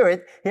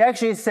Spirit, he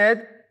actually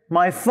said,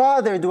 my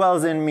Father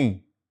dwells in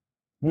me,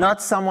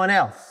 not someone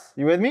else.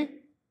 You with me?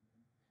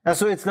 And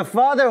so it's the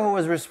Father who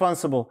was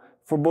responsible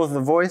for both the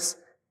voice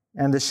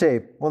and the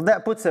shape. Well,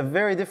 that puts a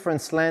very different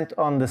slant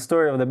on the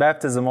story of the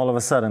baptism all of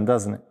a sudden,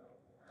 doesn't it?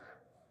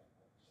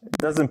 It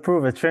doesn't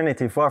prove a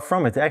Trinity, far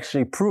from it. It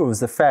actually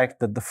proves the fact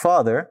that the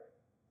Father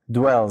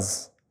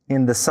dwells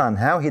in the Son.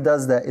 How he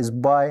does that is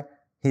by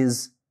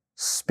his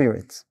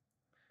Spirit.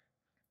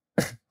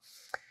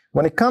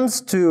 When it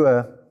comes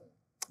to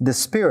the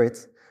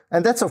Spirit,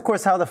 and that's of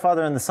course how the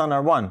Father and the Son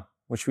are one,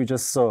 which we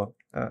just saw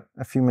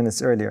a few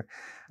minutes earlier.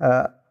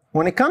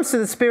 When it comes to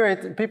the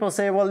Spirit, people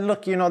say, well,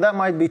 look, that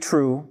might be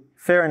true,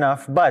 fair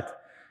enough, but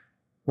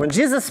when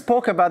Jesus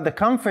spoke about the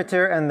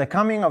Comforter and the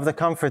coming of the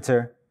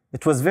Comforter,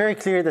 it was very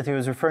clear that he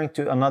was referring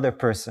to another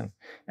person.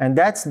 And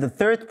that's the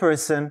third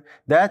person,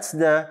 that's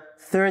the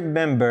third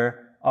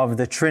member of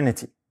the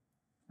Trinity.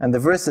 And the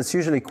verse that's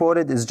usually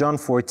quoted is John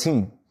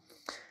 14,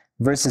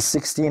 verses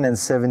 16 and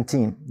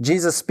 17.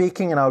 Jesus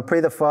speaking, and I will pray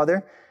the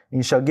Father, and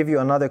he shall give you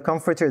another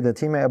comforter, that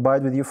he may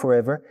abide with you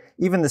forever,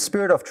 even the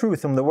Spirit of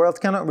truth, whom the world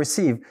cannot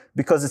receive,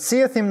 because it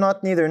seeth him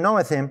not, neither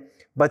knoweth him,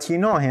 but ye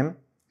know him,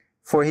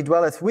 for he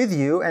dwelleth with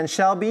you, and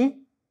shall be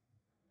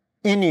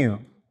in you.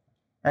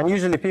 And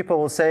usually people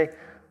will say,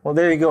 well,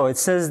 there you go. It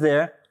says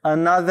there,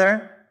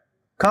 another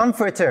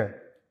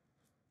comforter.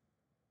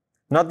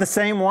 Not the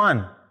same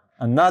one,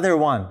 another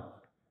one.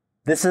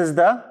 This is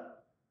the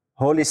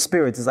Holy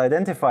Spirit, is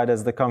identified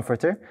as the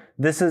comforter.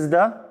 This is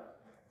the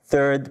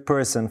third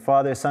person,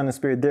 Father, Son, and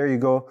Spirit. There you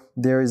go.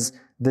 There is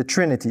the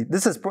Trinity.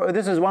 This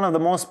is one of the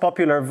most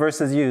popular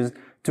verses used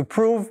to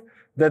prove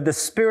that the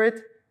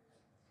Spirit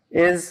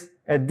is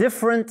a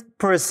different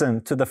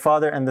person to the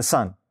Father and the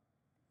Son.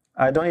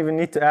 I don't even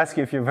need to ask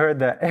you if you've heard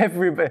that.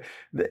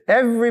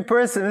 Every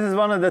person, this is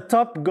one of the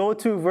top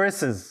go-to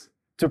verses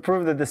to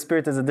prove that the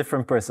Spirit is a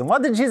different person.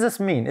 What did Jesus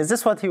mean? Is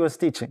this what he was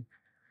teaching?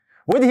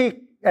 Would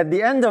he, at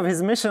the end of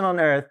his mission on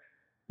earth,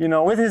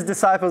 with his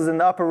disciples in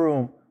the upper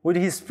room, would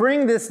he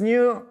spring this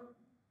new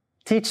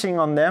teaching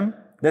on them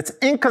that's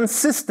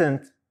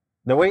inconsistent,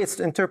 the way it's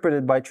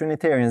interpreted by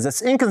Trinitarians,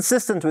 that's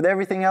inconsistent with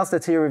everything else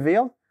that he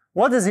revealed?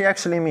 What does he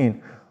actually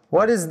mean?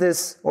 What is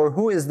this, or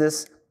who is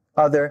this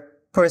other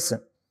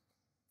person?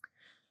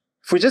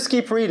 If we just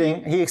keep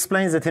reading, he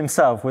explains it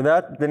himself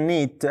without the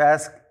need to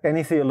ask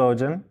any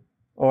theologian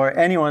or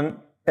anyone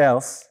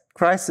else.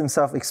 Christ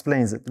himself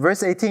explains it.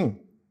 Verse 18,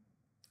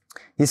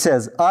 he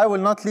says, I will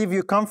not leave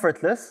you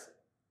comfortless.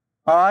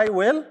 I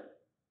will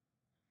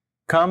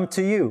come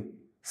to you.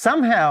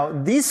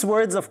 Somehow, these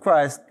words of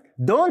Christ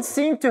don't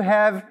seem to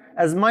have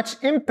as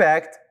much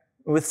impact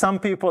with some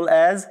people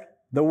as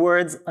the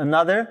words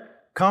another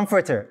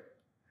comforter.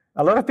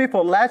 A lot of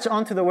people latch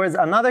onto the words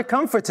another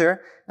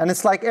comforter, and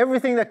it's like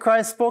everything that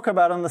Christ spoke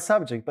about on the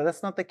subject, but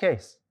that's not the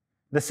case.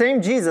 The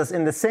same Jesus,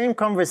 in the same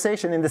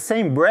conversation, in the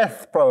same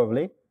breath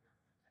probably,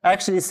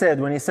 actually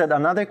said, when he said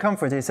another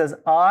comforter, he says,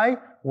 I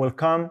will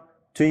come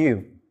to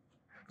you.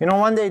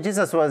 One day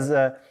Jesus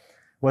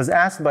was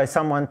asked by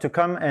someone to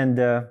come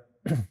and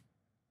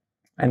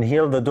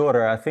heal the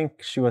daughter. I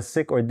think she was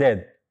sick or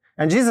dead.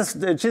 And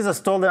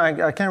Jesus told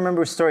them, I can't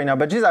remember the story now,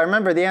 but I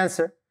remember the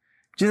answer.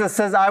 Jesus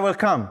says, I will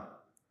come.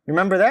 You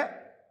remember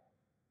that?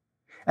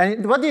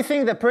 And what do you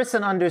think the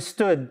person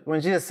understood when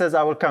Jesus says,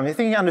 I will come? You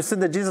think he understood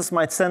that Jesus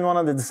might send one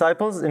of the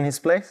disciples in his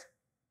place?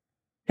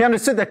 He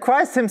understood that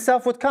Christ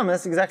himself would come.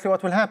 That's exactly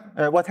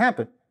what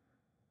happened.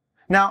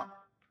 Now,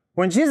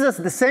 when Jesus,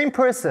 the same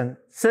person,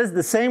 says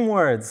the same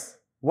words,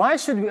 why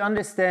should we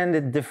understand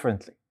it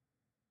differently?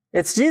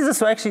 It's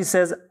Jesus who actually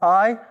says,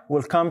 I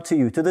will come to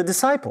you, to the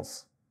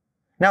disciples.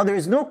 Now, there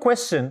is no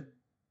question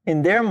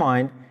in their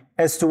mind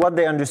as to what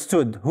they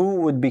understood, who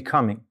would be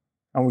coming.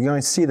 And we're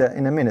going to see that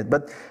in a minute.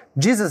 But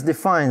Jesus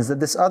defines that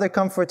this other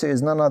comforter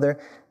is none other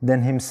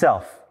than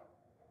himself.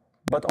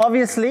 But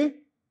obviously,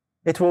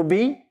 it will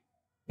be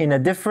in a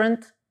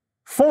different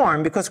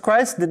form, because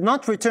Christ did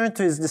not return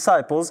to his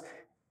disciples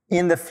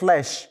in the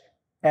flesh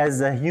as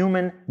a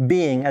human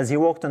being as he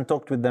walked and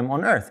talked with them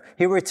on earth.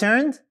 He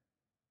returned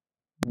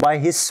by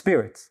his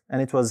Spirit,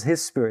 and it was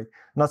his Spirit,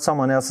 not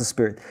someone else's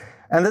Spirit.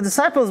 And the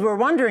disciples were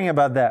wondering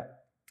about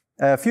that.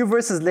 A few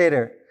verses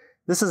later,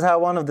 this is how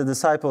one of the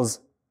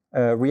disciples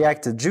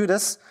reacted.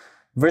 Judas,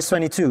 verse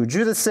 22,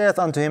 Judas saith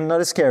unto him,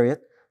 not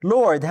Iscariot,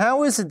 Lord,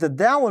 how is it that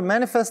thou wilt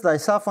manifest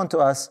thyself unto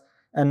us,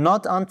 and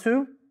not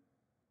unto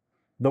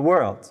the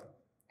world?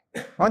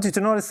 I want you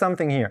to notice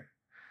something here.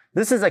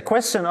 This is a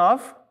question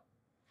of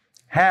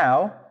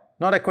how,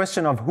 not a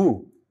question of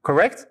who,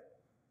 correct?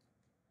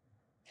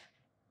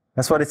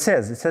 That's what it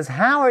says. It says,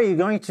 how are you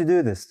going to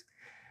do this?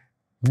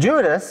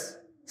 Judas,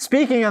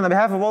 speaking on the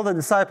behalf of all the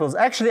disciples,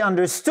 actually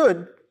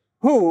understood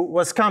who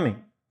was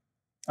coming.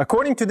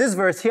 According to this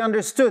verse, he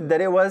understood that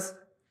it was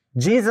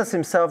Jesus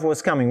himself who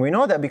was coming. We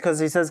know that because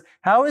he says,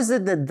 how is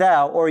it that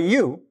thou, or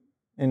you,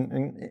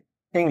 in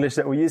English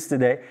that we use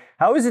today,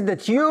 how is it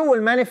that you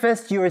will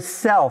manifest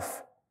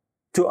yourself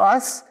to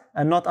us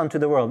and not unto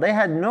the world? They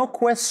had no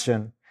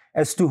question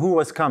as to who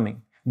was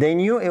coming. They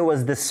knew it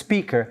was the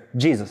speaker,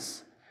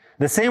 Jesus.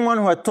 The same one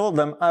who had told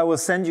them, I will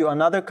send you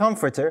another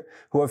comforter,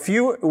 who a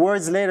few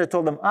words later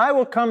told them, I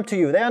will come to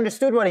you. They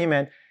understood what he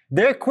meant.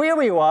 Their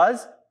query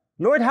was,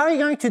 Lord, how are you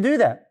going to do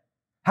that?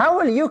 How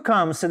will you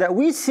come so that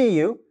we see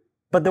you,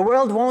 but the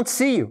world won't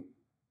see you?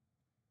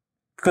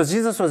 Because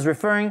Jesus was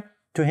referring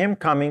to him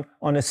coming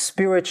on a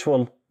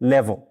spiritual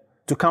level,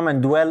 to come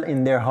and dwell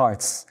in their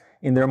hearts,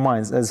 in their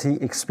minds, as he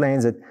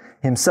explains it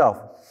himself.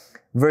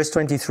 Verse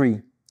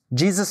 23,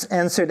 Jesus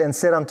answered and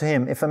said unto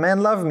him, if a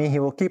man love me, he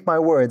will keep my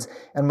words,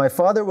 and my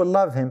Father will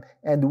love him,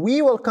 and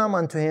we will come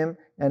unto him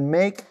and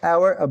make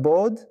our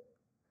abode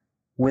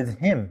with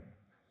him.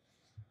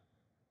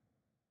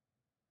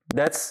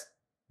 That's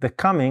the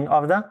coming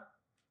of the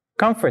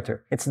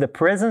Comforter. It's the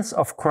presence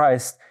of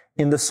Christ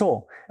in the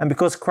soul. And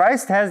because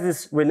Christ has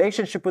this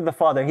relationship with the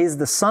Father, He's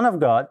the Son of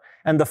God,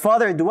 and the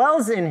Father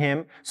dwells in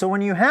Him. So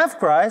when you have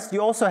Christ,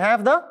 you also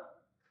have the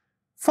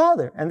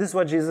Father. And this is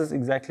what Jesus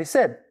exactly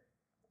said.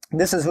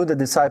 This is who the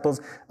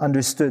disciples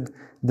understood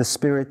the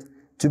Spirit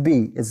to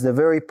be. It's the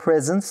very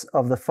presence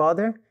of the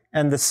Father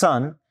and the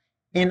Son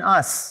in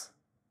us.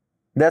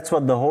 That's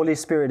what the Holy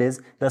Spirit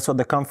is. That's what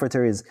the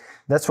Comforter is.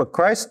 That's what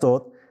Christ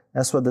taught.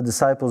 That's what the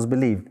disciples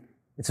believed.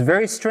 It's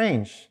very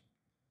strange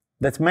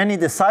that many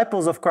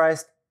disciples of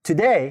Christ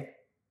today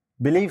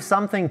believe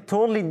something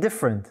totally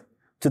different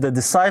to the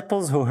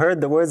disciples who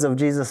heard the words of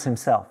Jesus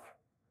Himself.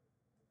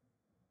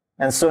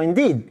 And so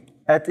indeed,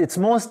 at its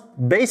most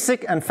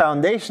basic and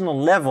foundational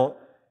level,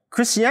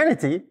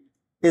 Christianity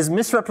is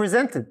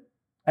misrepresented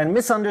and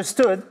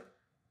misunderstood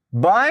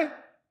by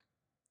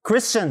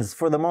Christians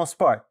for the most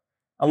part.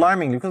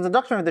 Alarmingly, because the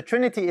doctrine of the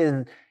Trinity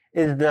is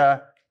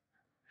the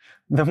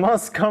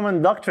most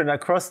common doctrine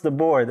across the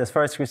board as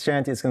far as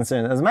Christianity is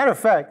concerned. As a matter of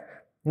fact,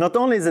 not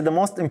only is it the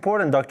most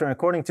important doctrine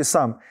according to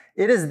some,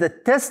 it is the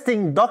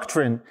testing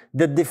doctrine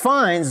that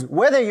defines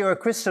whether you're a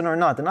Christian or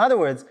not. In other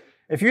words,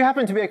 if you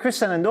happen to be a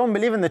Christian and don't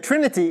believe in the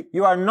Trinity,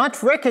 you are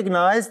not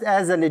recognized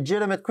as a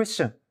legitimate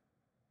Christian.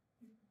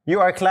 You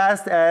are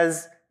classed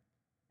as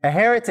a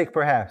heretic,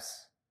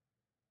 perhaps.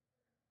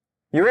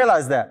 You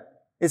realize that?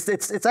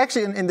 It's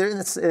actually in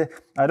there.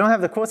 I don't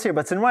have the quotes here,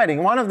 but it's in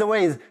writing. One of the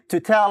ways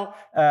to tell,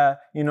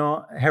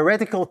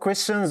 heretical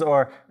Christians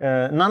or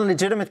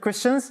non-legitimate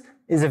Christians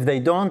is if they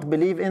don't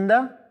believe in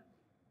the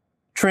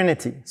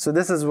Trinity. So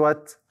this is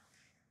what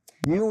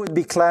you would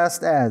be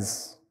classed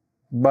as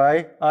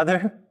by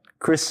other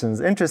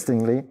Christians.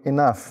 Interestingly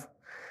enough,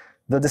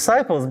 the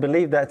disciples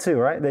believed that too,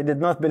 right? They did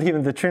not believe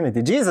in the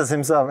Trinity. Jesus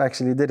Himself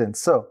actually didn't.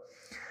 So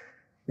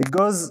it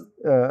goes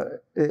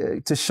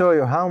to show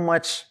you how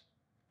much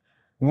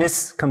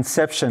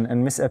misconception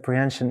and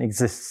misapprehension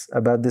exists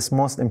about this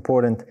most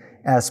important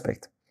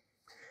aspect.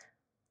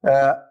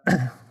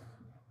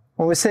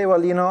 When we say,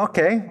 well,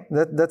 okay,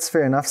 that's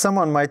fair enough.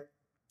 Someone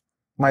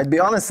might be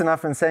honest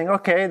enough in saying,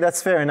 okay,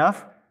 that's fair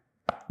enough.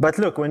 But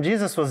look, when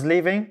Jesus was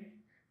leaving,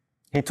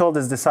 He told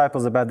His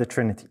disciples about the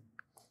Trinity.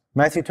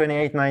 Matthew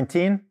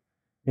 28:19,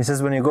 He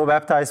says, when you go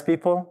baptize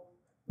people,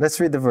 let's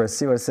read the verse,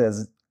 see what it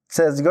says. It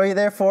says, go ye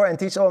therefore and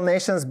teach all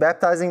nations,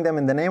 baptizing them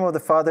in the name of the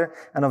Father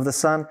and of the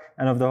Son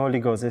and of the Holy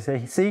Ghost. They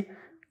say, see,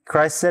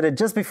 Christ said it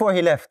just before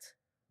He left.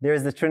 There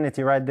is the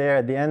Trinity right there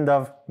at the end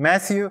of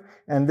Matthew,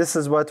 and this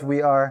is what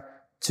we are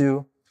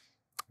to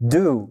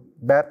do.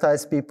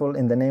 Baptize people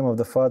in the name of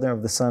the Father,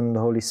 of the Son, and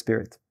the Holy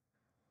Spirit.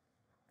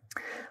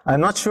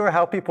 I'm not sure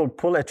how people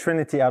pull a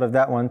Trinity out of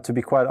that one, to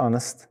be quite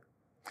honest.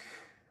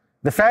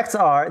 The facts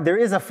are, there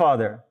is a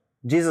Father.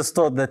 Jesus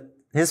taught that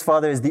His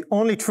Father is the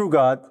only true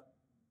God,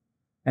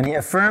 and He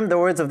affirmed the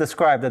words of the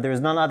scribe that there is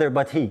none other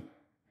but He.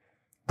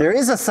 There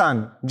is a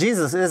Son.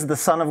 Jesus is the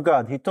Son of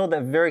God. He taught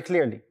that very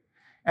clearly.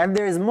 And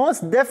there is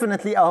most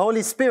definitely a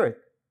Holy Spirit.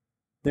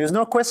 There's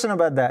no question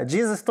about that.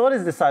 Jesus taught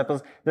His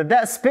disciples that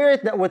that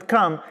Spirit that would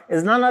come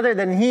is none other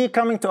than He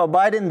coming to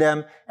abide in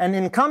them. And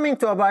in coming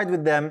to abide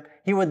with them,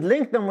 He would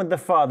link them with the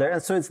Father.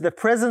 And so it's the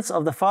presence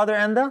of the Father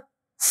and the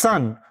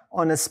Son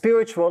on a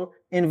spiritual,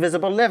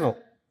 invisible level.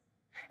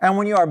 And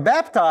when you are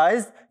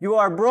baptized, you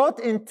are brought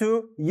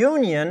into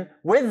union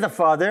with the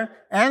Father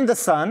and the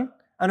Son.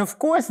 And of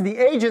course, the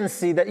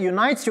agency that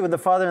unites you with the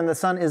Father and the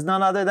Son is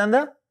none other than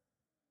the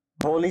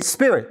Holy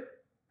Spirit.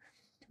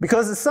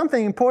 Because it's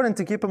something important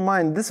to keep in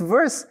mind. This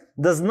verse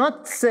does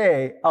not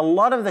say a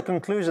lot of the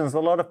conclusions a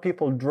lot of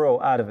people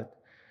draw out of it.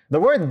 The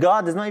word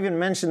God is not even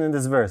mentioned in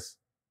this verse.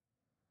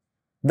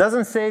 It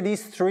doesn't say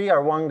these three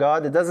are one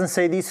God. It doesn't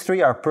say these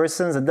three are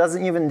persons. It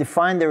doesn't even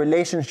define the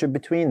relationship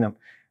between them.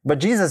 But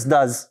Jesus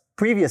does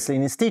previously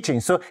in His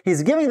teaching. So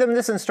He's giving them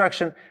this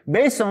instruction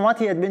based on what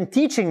He had been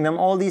teaching them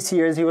all these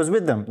years He was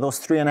with them, those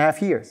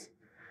 3.5 years.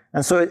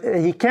 And so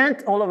He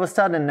can't all of a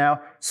sudden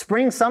now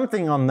spring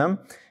something on them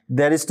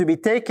that is to be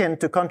taken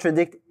to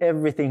contradict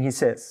everything He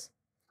says.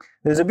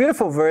 There's a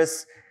beautiful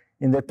verse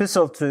in the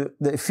epistle to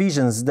the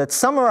Ephesians that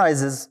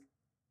summarizes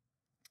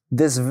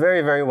this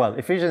very, very well.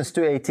 Ephesians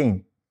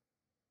 2:18.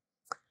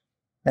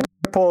 And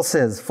Paul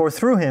says, for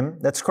through Him,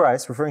 that's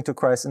Christ, referring to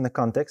Christ in the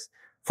context,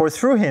 for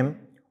through Him,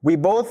 we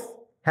both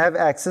have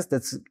access,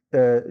 that's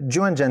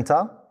Jew and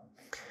Gentile,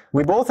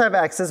 we both have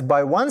access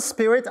by one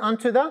Spirit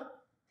unto the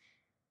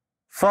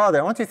Father.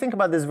 I want you to think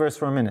about this verse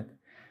for a minute.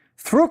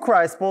 Through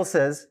Christ, Paul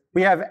says,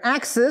 we have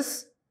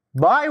access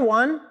by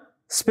one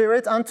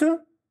Spirit unto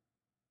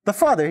the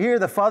Father. Here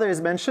the Father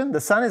is mentioned,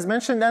 the Son is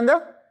mentioned, and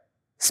the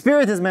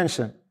Spirit is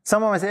mentioned.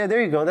 Someone might say,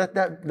 there you go,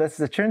 that's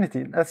the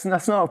Trinity. That's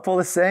not what Paul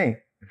is saying.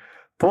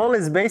 Paul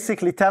is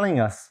basically telling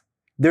us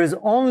there's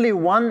only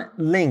one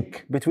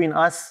link between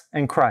us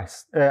and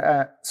Christ.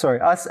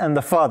 Us and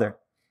the Father.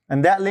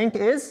 And that link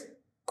is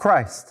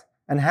Christ.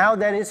 And how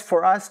that is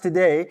for us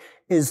today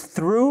is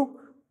through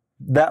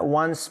that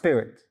one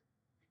Spirit.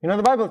 You know,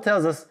 the Bible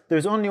tells us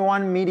there's only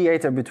one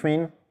mediator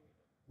between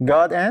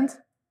God and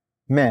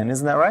man.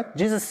 Isn't that right?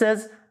 Jesus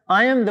says,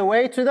 I am the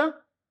way to the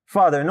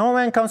Father. No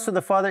man comes to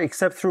the Father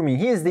except through me.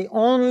 He is the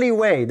only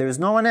way. There is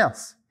no one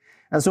else.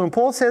 And so when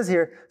Paul says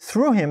here,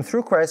 through him,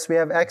 through Christ, we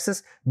have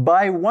access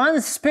by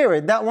one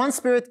Spirit. That one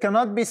Spirit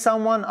cannot be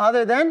someone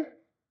other than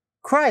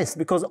Christ,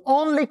 because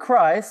only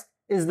Christ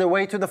is the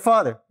way to the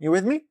Father. You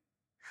with me?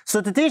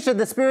 So to teach that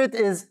the Spirit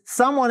is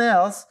someone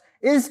else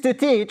is to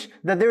teach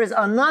that there is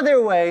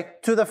another way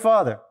to the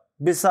Father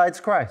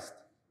besides Christ,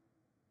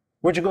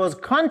 which goes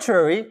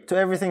contrary to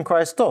everything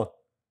Christ taught.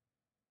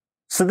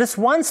 So this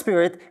one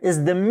Spirit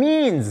is the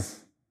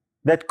means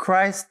that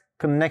Christ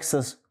connects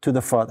us to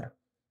the Father.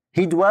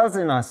 He dwells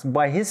in us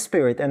by His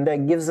Spirit, and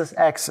that gives us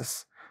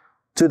access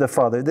to the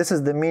Father. This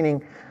is the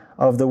meaning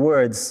of the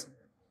words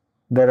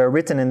that are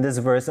written in this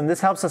verse, and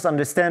this helps us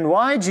understand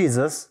why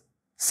Jesus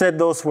said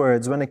those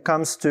words when it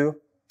comes to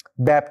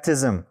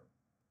baptism.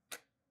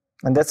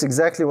 And that's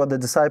exactly what the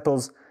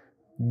disciples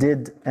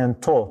did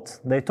and taught.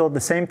 They taught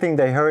the same thing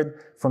they heard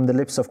from the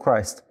lips of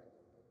Christ.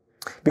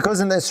 Because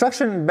in the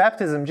instruction in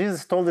baptism,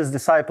 Jesus told His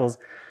disciples,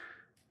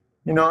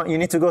 you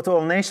need to go to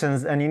all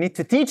nations and you need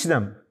to teach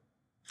them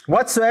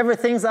whatsoever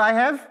things I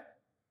have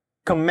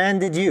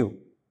commanded you.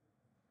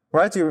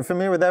 Right? You're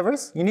familiar with that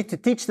verse? You need to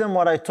teach them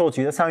what I taught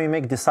you. That's how you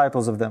make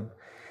disciples of them.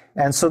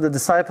 And so the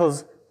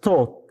disciples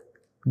taught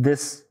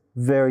this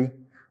very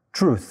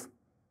truth.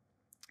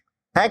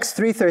 Acts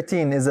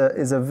 3:13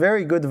 is a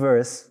very good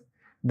verse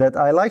that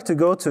I like to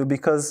go to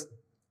because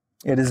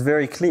it is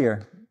very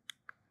clear.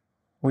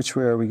 Which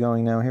way are we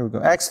going now? Here we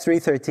go. Acts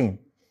 3:13.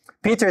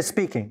 Peter is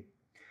speaking.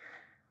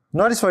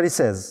 Notice what he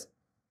says.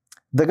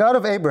 The God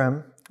of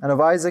Abraham and of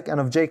Isaac and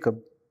of Jacob,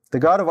 the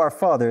God of our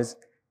fathers,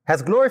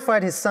 has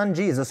glorified His Son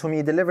Jesus, whom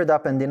He delivered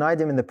up and denied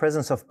Him in the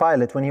presence of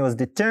Pilate when He was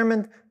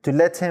determined to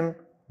let Him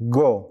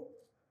go.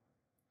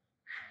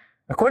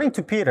 According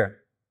to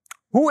Peter,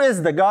 who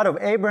is the God of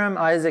Abraham,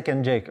 Isaac,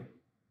 and Jacob?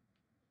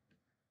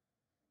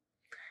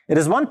 It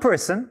is one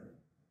person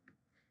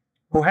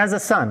who has a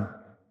son,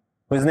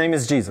 whose name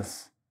is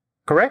Jesus.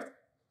 Correct?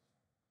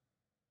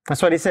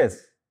 That's what he says.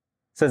 It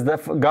says, the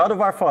God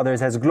of our fathers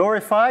has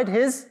glorified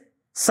His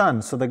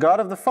Son. So the God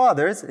of the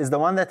fathers is the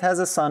one that has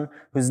a son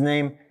whose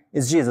name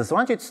is Jesus. I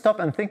want you to stop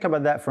and think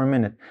about that for a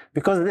minute.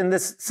 Because in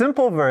this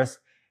simple verse,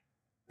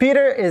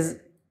 Peter is,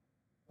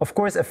 of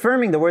course,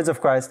 affirming the words of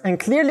Christ and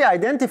clearly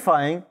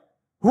identifying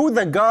who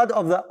the God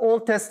of the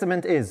Old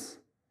Testament is.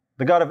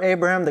 The God of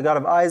Abraham, the God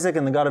of Isaac,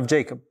 and the God of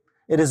Jacob.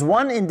 It is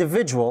one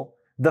individual,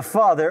 the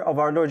Father of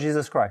our Lord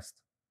Jesus Christ.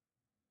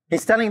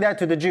 He's telling that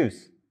to the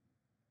Jews.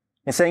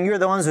 He's saying, you're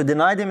the ones who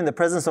denied Him in the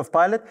presence of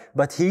Pilate,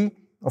 but He,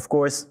 of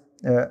course,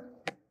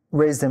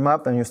 raised Him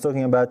up, and you're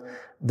talking about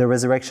the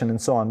resurrection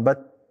and so on.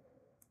 But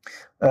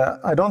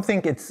I don't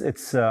think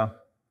it's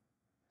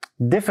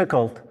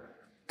difficult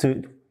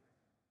to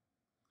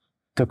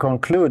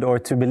conclude or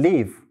to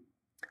believe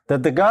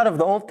that the God of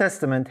the Old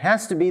Testament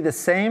has to be the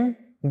same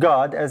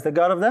God as the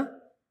God of the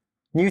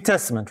New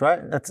Testament,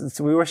 right?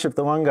 We worship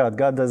the one God.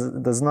 God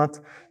does not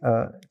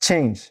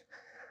change.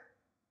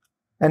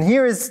 And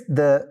here is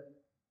the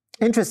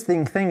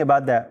interesting thing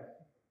about that.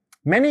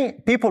 Many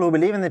people who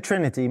believe in the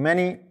Trinity,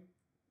 many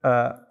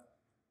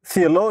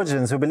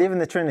theologians who believe in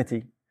the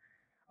Trinity,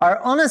 are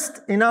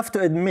honest enough to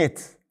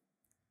admit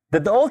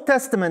that the Old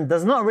Testament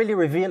does not really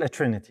reveal a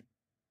Trinity.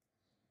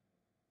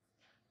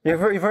 You've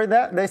heard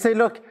that? They say,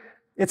 look,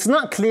 it's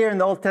not clear in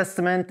the Old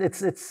Testament.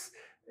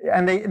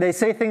 And they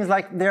say things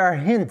like there are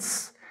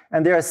hints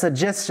and there are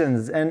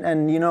suggestions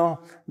and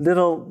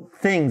little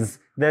things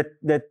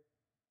that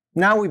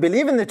now we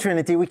believe in the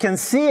Trinity. We can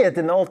see it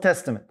in the Old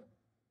Testament.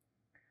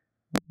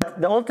 But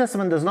the Old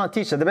Testament does not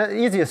teach that. The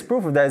easiest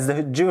proof of that is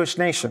the Jewish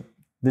nation.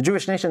 The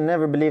Jewish nation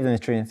never believed in the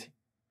Trinity.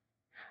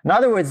 In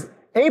other words,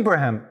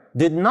 Abraham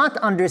did not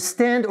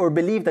understand or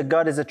believe that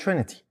God is a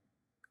Trinity.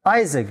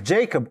 Isaac,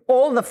 Jacob,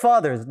 all the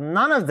fathers,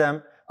 none of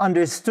them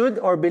understood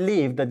or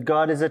believed that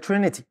God is a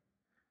Trinity.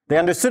 They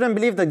understood and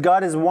believed that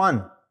God is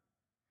one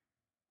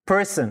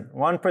person.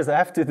 One person. I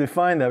have to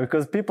define that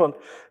because people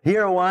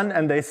hear one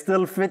and they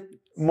still fit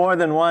more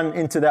than one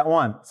into that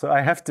one. So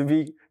I have to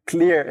be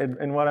clear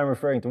in what I'm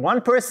referring to.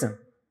 One person.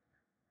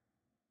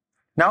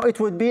 Now it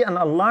would be an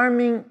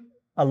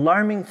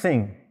alarming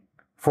thing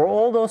for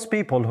all those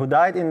people who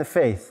died in the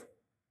faith.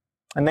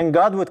 And then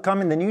God would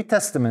come in the New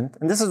Testament.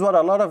 And this is what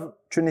a lot of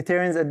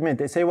Trinitarians admit.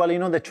 They say, well,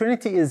 the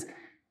Trinity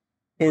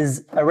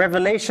is a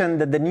revelation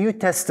that the New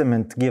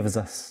Testament gives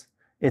us.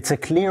 It's a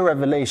clear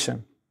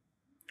revelation.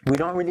 We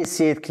don't really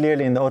see it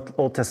clearly in the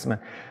Old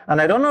Testament. And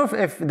I don't know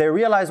if they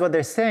realize what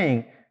they're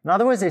saying. In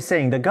other words, they're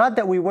saying the God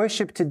that we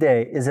worship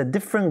today is a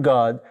different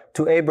God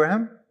to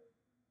Abraham,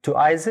 to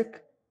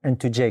Isaac, and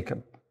to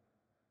Jacob.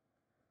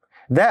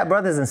 That,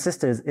 brothers and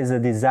sisters, is a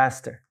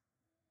disaster.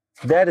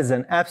 That is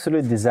an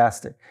absolute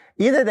disaster.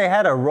 Either they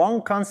had a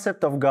wrong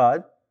concept of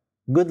God,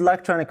 good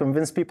luck trying to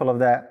convince people of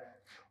that,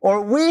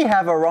 or we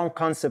have a wrong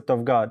concept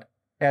of God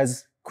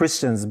as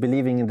Christians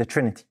believing in the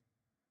Trinity.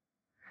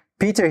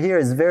 Peter here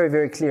is very,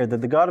 very clear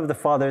that the God of the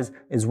fathers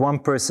is one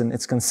person.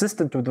 It's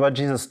consistent with what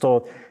Jesus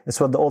taught. It's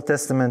what the Old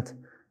Testament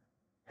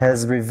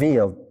has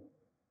revealed.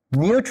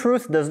 New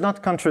truth does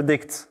not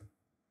contradict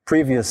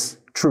previous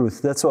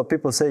truth. That's what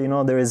people say,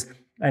 there is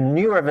a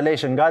new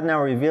revelation. God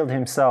now revealed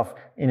himself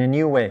in a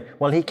new way.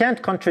 Well, he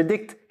can't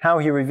contradict how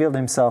he revealed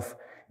himself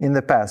in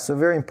the past. So, a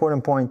very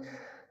important point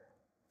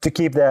to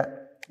keep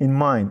that in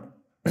mind.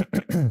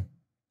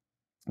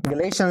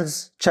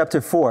 Galatians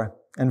chapter 4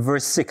 and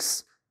verse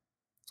 6.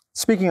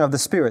 Speaking of the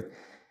Spirit, it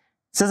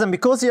says, "And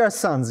because ye are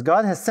sons,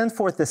 God has sent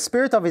forth the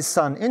Spirit of his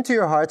Son into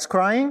your hearts,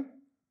 crying,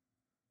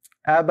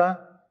 Abba,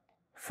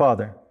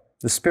 Father."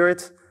 The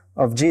Spirit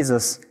of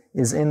Jesus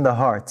is in the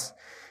heart.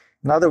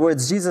 In other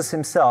words, Jesus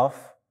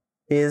himself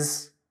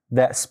is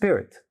that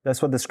Spirit.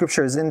 That's what the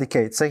scriptures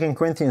indicate. 2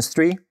 Corinthians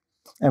 3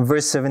 and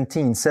verse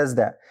 17 says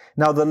that.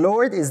 Now the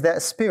Lord is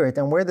that Spirit,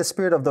 and where the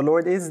Spirit of the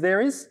Lord is, there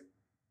is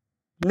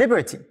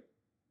liberty.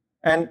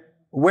 And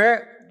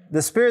where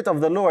the Spirit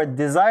of the Lord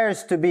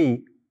desires to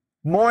be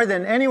more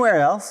than anywhere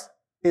else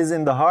is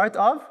in the heart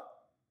of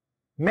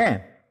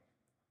man,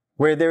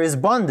 where there is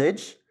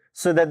bondage,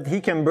 so that he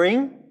can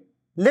bring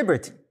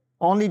liberty.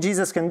 Only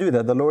Jesus can do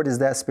that. The Lord is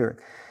that Spirit.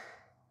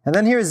 And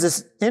then here is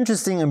this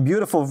interesting and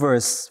beautiful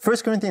verse,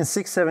 1 Corinthians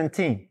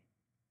 6:17.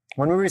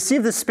 When we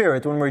receive the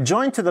Spirit, when we're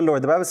joined to the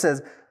Lord, the Bible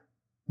says,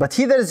 "But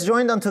he that is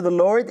joined unto the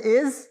Lord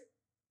is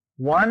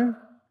one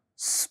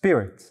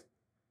Spirit."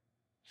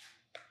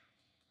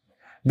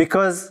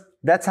 Because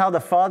that's how the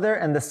Father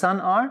and the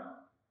Son are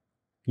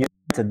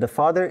united. The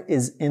Father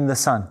is in the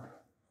Son.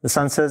 The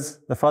Son says,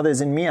 "The Father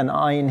is in me and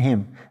I in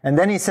him." And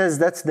then he says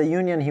that's the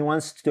union he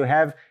wants to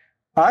have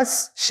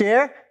us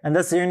share, and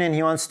that's the union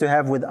he wants to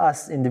have with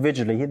us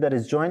individually. He that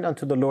is joined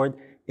unto the Lord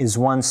is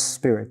one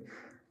Spirit.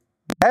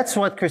 That's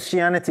what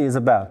Christianity is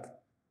about.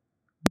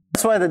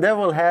 That's why the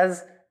devil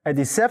has a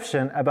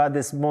deception about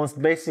this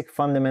most basic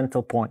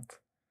fundamental point.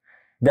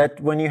 That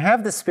when you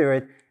have the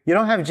Spirit, you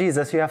don't have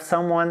Jesus, you have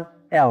someone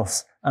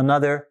else,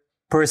 another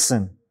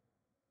person.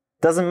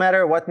 Doesn't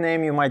matter what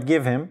name you might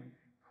give him,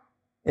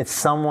 it's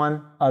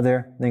someone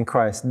other than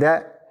Christ.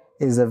 That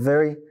is a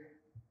very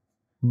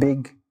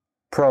big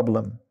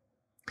problem.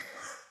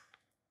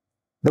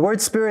 The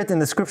word Spirit in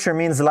the scripture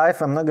means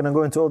life. I'm not going to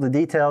go into all the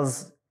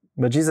details,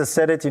 but Jesus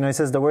said it. He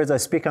says, "The words I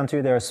speak unto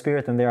you, they are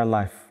spirit and they are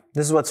life."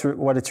 This is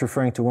what it's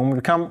referring to. When we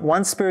become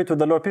one spirit with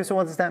the Lord, people say,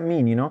 what does that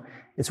mean?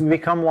 It's we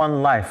become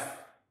one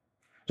life.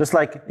 Just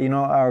like,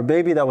 our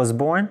baby that was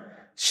born,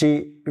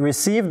 she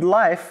received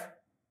life,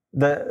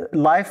 the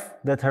life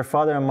that her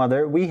father and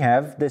mother, we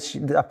have,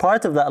 a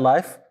part of that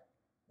life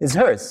is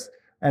hers.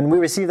 And we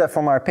receive that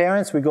from our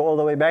parents. We go all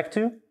the way back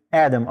to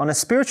Adam. On a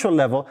spiritual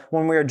level,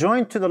 when we are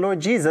joined to the Lord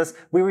Jesus,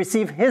 we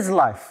receive his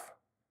life.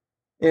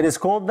 It is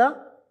called the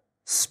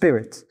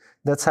Spirit.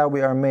 That's how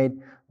we are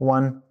made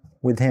one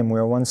with him. We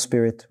are one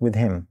spirit with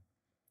him.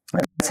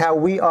 That's how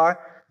we are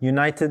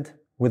united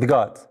with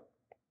God.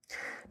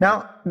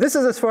 Now, this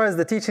is as far as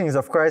the teachings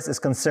of Christ is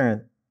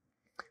concerned.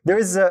 There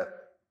is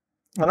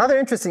another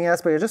interesting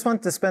aspect. I just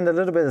want to spend a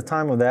little bit of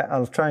time with that.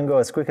 I'll try and go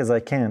as quick as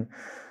I can.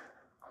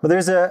 But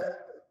there's a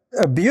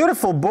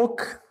beautiful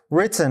book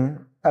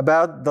written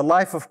about the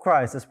life of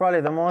Christ. It's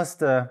probably the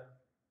most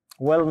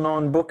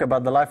well-known book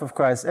about the life of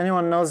Christ.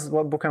 Anyone knows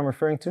what book I'm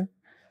referring to?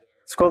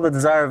 It's called The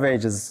Desire of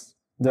Ages.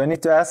 Do I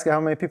need to ask how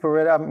many people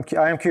read it?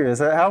 I am curious.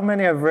 How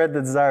many have read The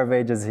Desire of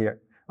Ages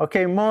here?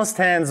 Okay, most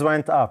hands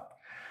went up.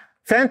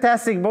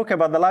 Fantastic book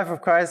about the life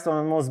of Christ, one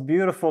of the most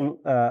beautiful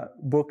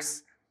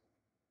books.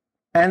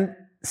 And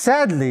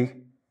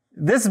sadly,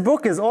 this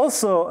book is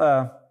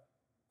also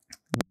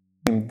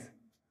named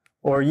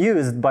or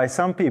used by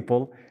some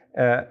people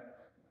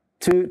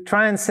to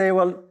try and say,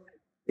 well,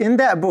 in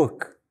that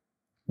book,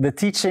 the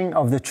teaching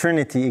of the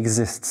Trinity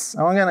exists.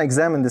 I'm going to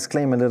examine this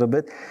claim a little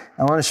bit.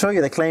 I want to show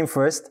you the claim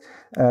first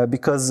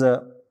because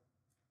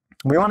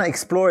we want to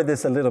explore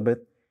this a little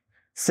bit.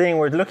 Seeing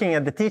we're looking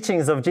at the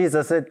teachings of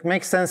Jesus, it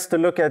makes sense to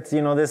look at,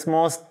 this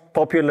most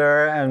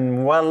popular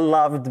and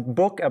well-loved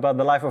book about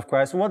the life of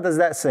Christ. What does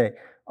that say?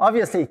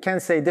 Obviously, it can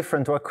say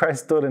different to what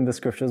Christ taught in the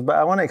scriptures, but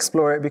I want to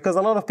explore it because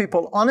a lot of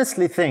people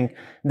honestly think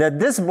that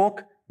this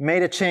book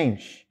made a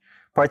change,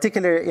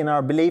 particularly in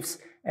our beliefs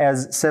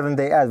as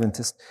Seventh-day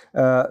Adventists.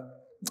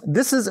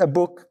 This is a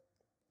book,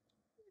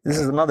 this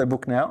is another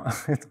book now,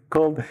 it's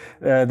called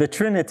The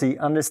Trinity,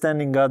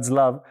 Understanding God's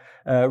Love,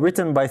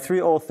 written by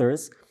 3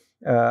 authors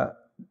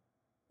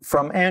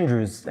from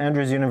Andrews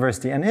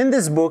University. And in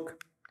this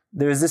book,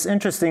 there is this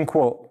interesting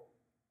quote.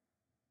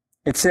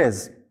 It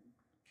says,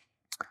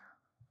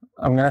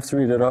 I'm going to have to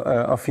read it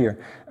off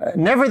here.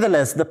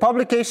 Nevertheless, the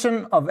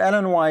publication of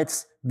Ellen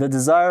White's The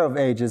Desire of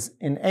Ages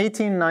in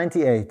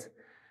 1898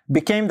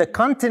 became the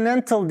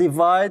continental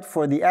divide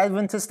for the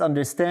Adventist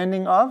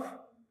understanding of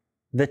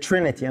the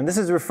Trinity. And this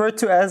is referred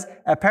to as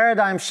a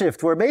paradigm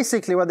shift, where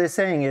basically what they're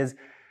saying is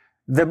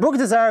the book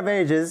Desire of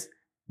Ages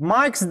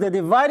marks the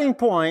dividing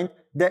point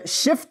that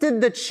shifted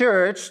the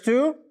church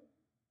to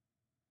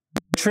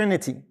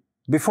Trinity.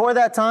 Before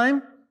that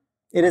time,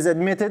 it is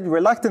admitted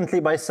reluctantly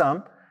by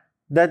some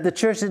that the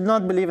church did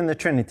not believe in the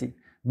Trinity.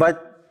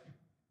 But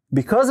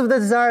because of the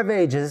Desire of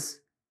Ages,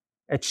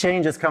 a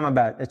change has come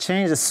about. A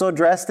change is so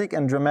drastic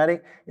and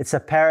dramatic, it's a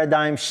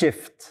paradigm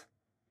shift.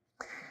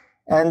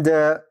 And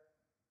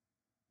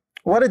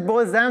what it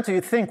boils down to,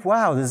 you think,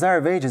 wow, the Desire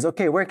of Ages,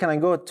 okay, where can I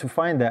go to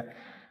find that?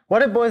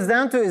 What it boils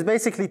down to is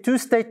basically two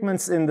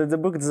statements in the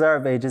book Desire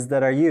of Ages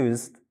that are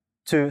used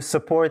to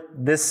support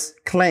this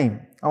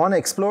claim. I want to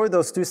explore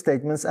those two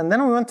statements, and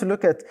then we want to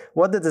look at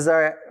what the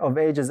Desire of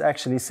Ages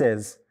actually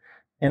says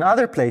in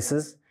other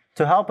places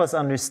to help us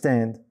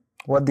understand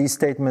what these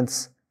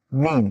statements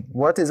mean,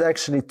 what is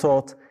actually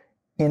taught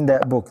in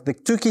that book. The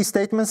two key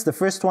statements, the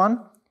first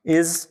one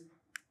is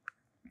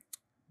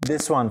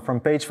this one from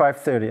page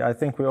 530. I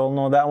think we all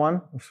know that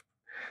one.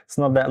 It's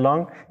not that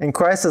long. In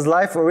Christ's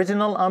life,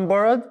 original,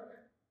 unborrowed,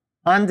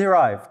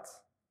 underived.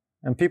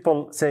 And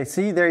people say,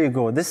 see, there you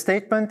go. This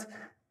statement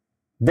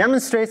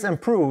demonstrates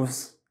and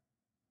proves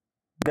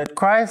that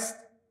Christ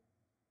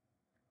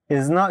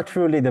is not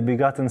truly the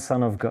begotten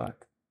Son of God.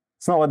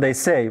 It's not what they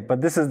say,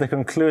 but this is the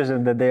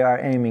conclusion that they are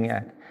aiming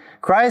at.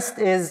 Christ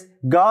is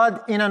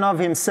God in and of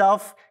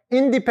himself,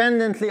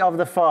 independently of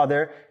the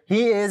Father.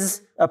 He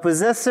is a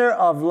possessor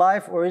of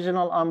life,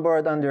 original,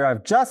 unborrowed,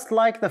 underived, just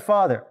like the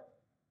Father.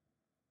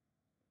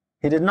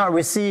 He did not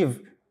receive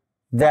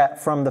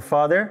that from the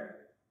Father.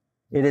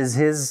 It is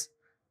his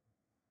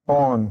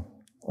own,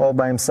 all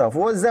by himself.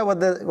 What is that? What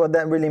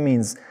that really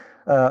means?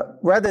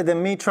 Rather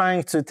than me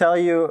trying to tell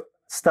you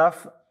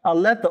stuff, I'll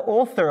let the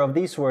author of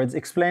these words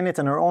explain it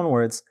in her own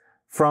words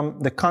from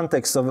the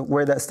context of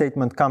where that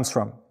statement comes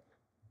from.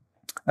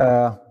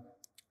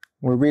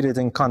 We'll read it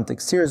in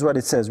context. Here's what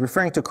it says,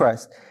 referring to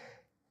Christ.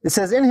 It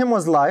says, in him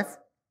was life,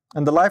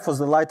 and the life was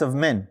the light of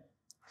men.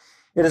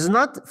 It is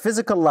not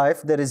physical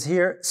life that is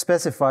here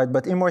specified,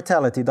 but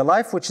immortality, the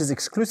life which is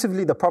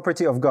exclusively the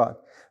property of God.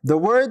 The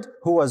Word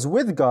who was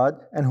with God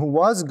and who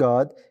was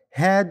God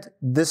had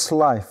this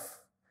life.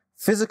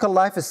 Physical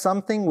life is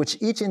something which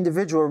each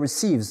individual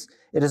receives.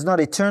 It is not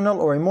eternal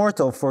or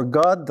immortal, for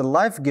God, the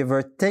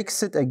life-giver,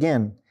 takes it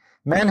again.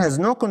 Man has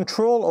no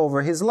control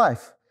over his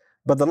life,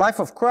 but the life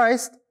of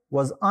Christ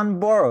was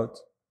unborrowed.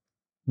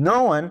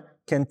 No one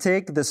can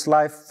take this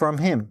life from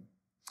him.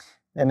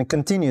 And it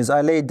continues, I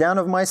laid down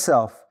of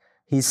myself,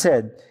 he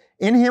said,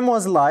 in him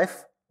was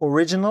life,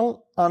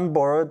 original,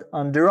 unborrowed,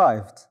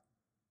 underived.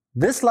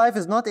 This life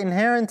is not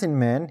inherent in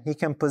man, he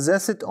can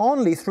possess it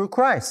only through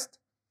Christ.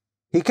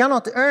 He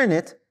cannot earn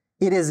it,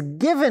 it is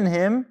given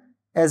him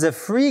as a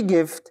free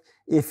gift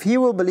if he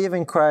will believe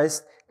in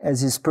Christ as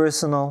his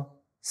personal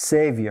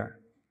Savior.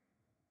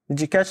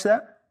 Did you catch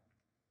that?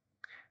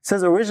 It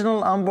says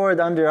original, unborrowed,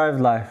 underived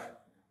life,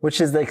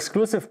 which is the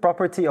exclusive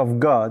property of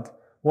God,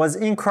 was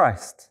in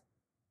Christ.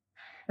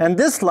 And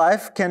this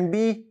life can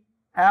be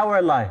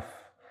our life.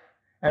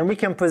 And we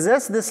can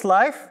possess this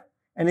life,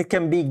 and it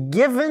can be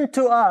given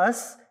to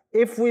us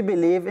if we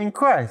believe in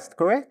Christ,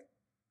 correct?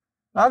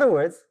 In other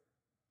words,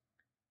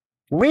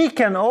 we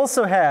can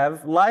also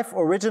have life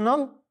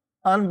original,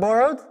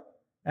 unborrowed,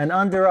 and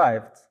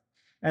underived.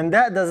 And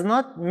that does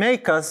not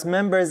make us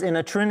members in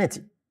a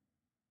Trinity.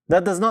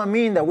 That does not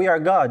mean that we are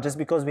God just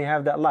because we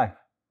have that life.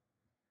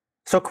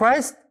 So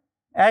Christ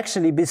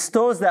actually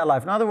bestows that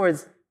life. In other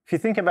words, if you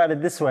think about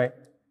it this way,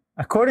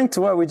 according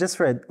to what we just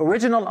read,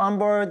 original,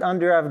 unborrowed,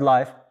 underived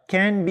life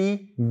can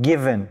be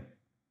given,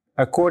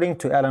 according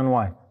to Ellen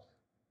White.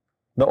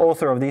 The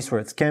author of these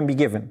words, can be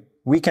given.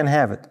 We can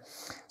have it.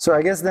 So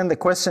I guess then the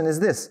question is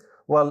this.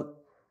 Well,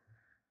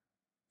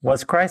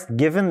 was Christ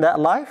given that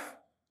life?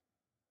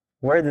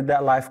 Where did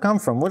that life come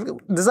from? Well,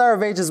 Desire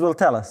of Ages will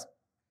tell us.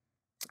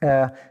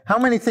 How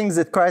many things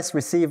did Christ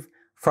receive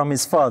from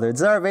his Father?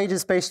 Desire of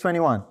Ages, page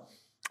 21.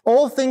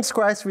 All things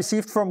Christ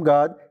received from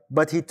God,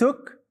 but he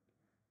took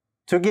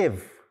to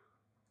give.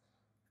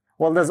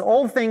 Well, does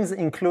all things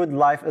include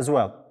life as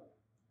well?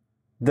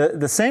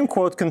 The same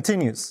quote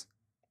continues.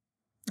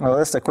 Oh,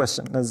 that's the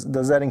question.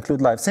 Does that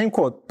include life? Same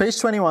quote, page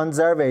 21,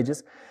 Desire of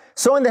Ages.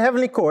 So in the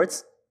heavenly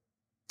courts,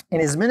 in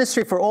his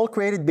ministry for all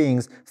created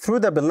beings, through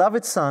the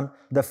beloved Son,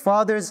 the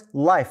Father's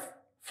life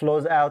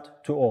flows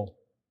out to all.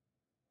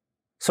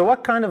 So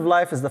what kind of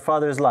life is the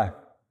Father's life?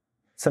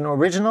 It's an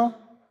original,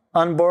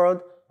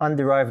 unborrowed,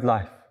 underived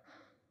life.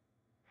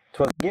 It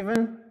was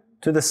given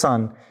to the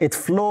Son. It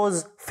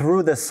flows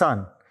through the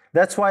Son.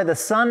 That's why the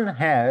Son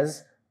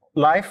has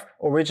life,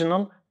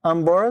 original,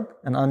 unborrowed,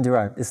 and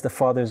underived. It's the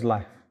Father's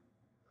life.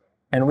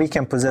 And we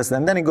can possess it.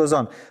 And then it goes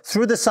on.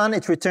 Through the Son,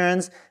 it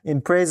returns in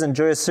praise and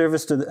joyous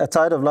service to a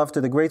tide of love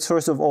to the great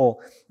source of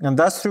all. And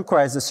thus, through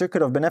Christ, the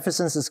circuit of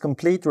beneficence is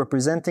complete,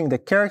 representing the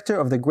character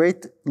of the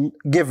great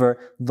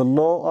giver, the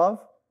law of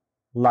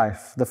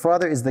life. The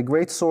Father is the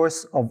great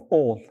source of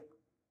all.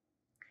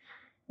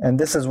 And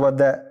this is what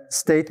that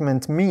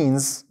statement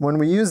means when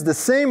we use the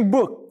same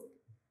book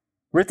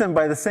written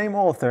by the same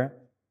author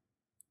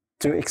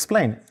to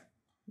explain it.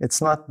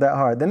 It's not that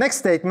hard. The next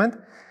statement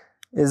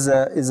is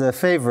a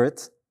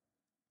favorite.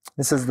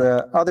 This is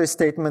the other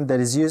statement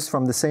that is used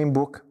from the same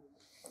book.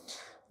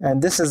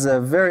 And this is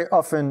very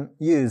often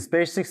used.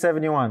 Page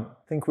 671. I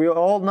think we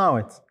all know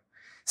it.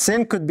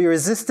 Sin could be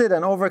resisted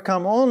and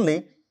overcome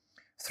only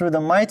through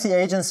the mighty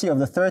agency of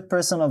the third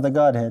person of the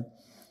Godhead,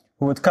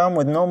 who would come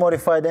with no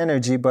modified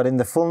energy, but in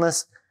the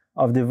fullness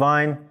of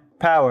divine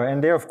power.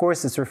 And there, of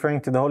course, it's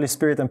referring to the Holy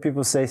Spirit, and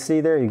people say, see,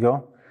 there you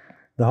go.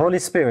 The Holy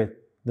Spirit,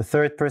 the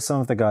third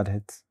person of the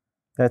Godhead.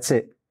 That's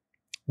it.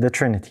 The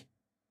Trinity.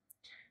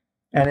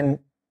 And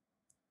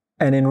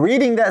in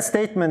reading that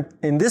statement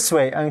in this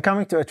way, I'm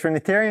coming to a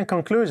Trinitarian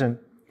conclusion.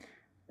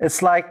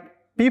 It's like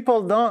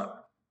people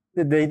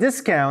they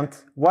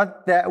discount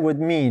what that would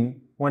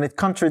mean when it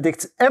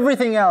contradicts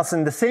everything else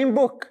in the same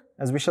book,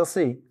 as we shall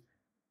see,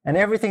 and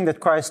everything that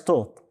Christ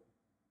taught.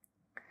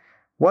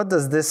 What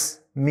does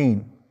this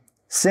mean?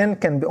 Sin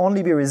can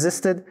only be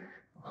resisted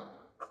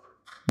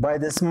by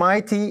this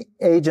mighty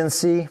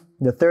agency,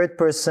 the third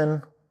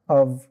person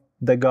of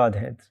the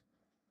Godhead.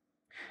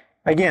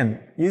 Again,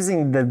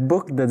 using the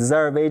book, The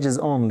Desire of Ages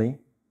only,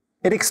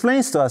 it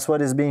explains to us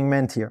what is being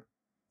meant here.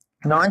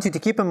 And I want you to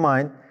keep in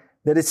mind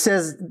that it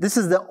says this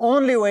is the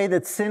only way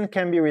that sin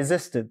can be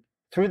resisted,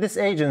 through this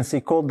agency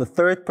called the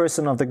third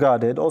person of the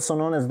Godhead, also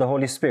known as the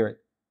Holy Spirit.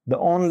 The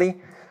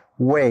only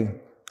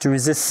way to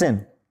resist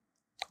sin.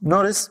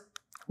 Notice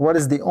what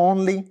is the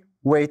only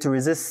way to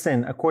resist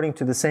sin according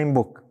to the same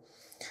book.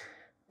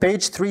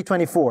 Page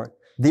 324.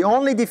 The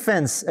only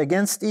defense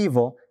against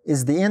evil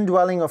is the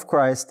indwelling of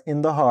Christ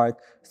in the heart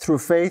through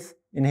faith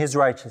in His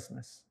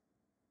righteousness.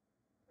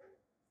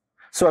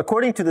 So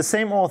according to the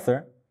same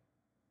author,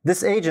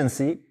 this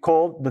agency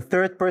called the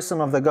third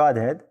person of the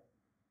Godhead,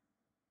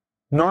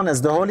 known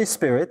as the Holy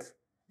Spirit,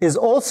 is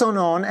also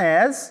known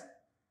as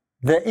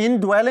the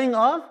indwelling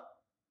of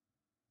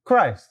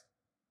Christ.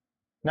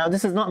 Now,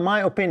 this is not my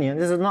opinion.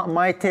 This is not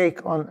my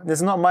take on, this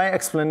is not my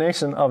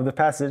explanation of the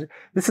passage.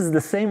 This is the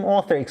same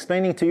author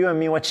explaining to you and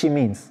me what she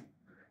means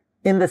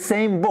in the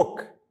same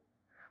book.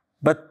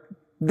 But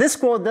this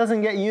quote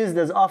doesn't get used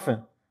as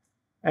often.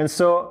 And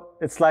so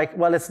it's like,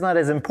 well, it's not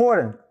as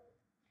important.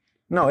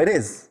 No, it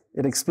is.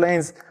 It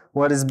explains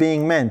what is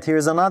being meant.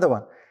 Here's another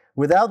one.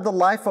 Without the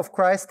life of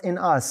Christ in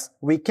us,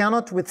 we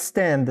cannot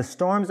withstand the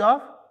storms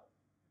of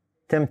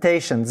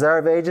temptation. Desire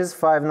of Ages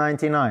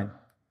 599.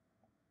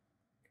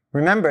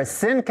 Remember,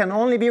 sin can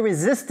only be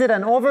resisted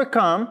and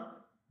overcome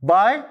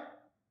by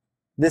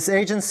this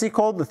agency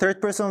called the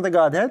third person of the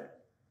Godhead.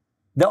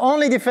 The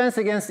only defense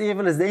against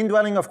evil is the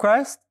indwelling of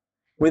Christ.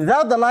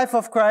 Without the life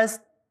of Christ,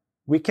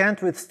 we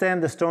can't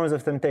withstand the storms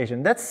of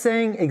temptation. That's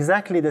saying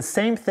exactly the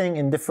same thing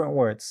in different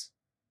words.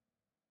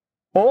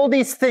 All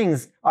these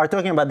things are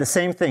talking about the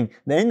same thing.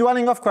 The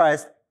indwelling of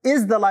Christ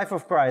is the life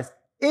of Christ,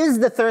 is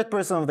the third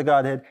person of the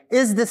Godhead,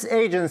 is this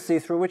agency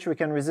through which we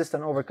can resist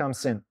and overcome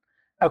sin,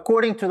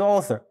 according to the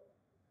author.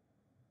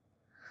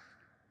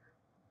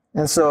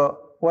 And so,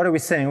 what are we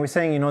saying? We're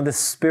saying, the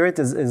Spirit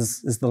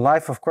is the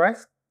life of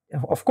Christ?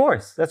 Of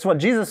course. That's what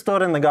Jesus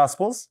taught in the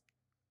Gospels.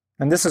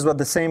 And this is what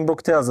the same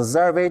book tells us.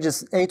 Desire of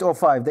Ages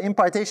 805. The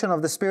impartation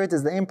of the Spirit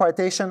is the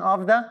impartation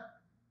of the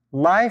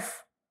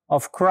life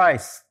of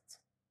Christ.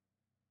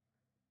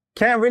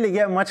 Can't really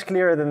get much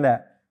clearer than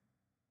that.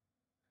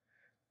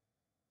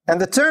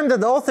 And the term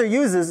that the author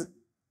uses,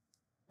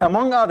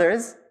 among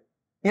others,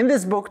 in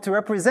this book to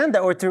represent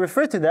that or to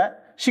refer to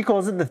that, she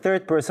calls it the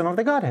third person of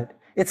the Godhead.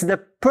 It's the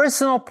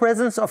personal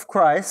presence of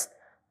Christ,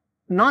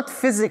 not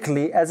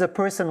physically as a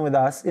person with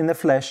us in the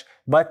flesh,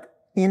 but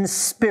in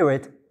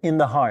spirit, in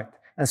the heart.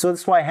 And so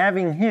that's why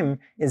having Him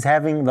is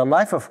having the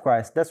life of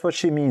Christ. That's what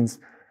she means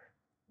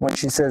when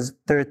she says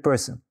third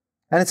person.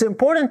 And it's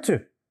important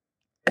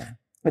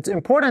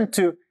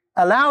to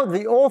allow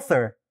the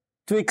author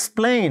to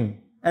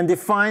explain and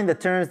define the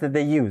terms that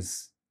they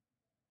use.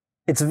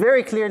 It's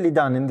very clearly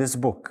done in this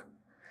book.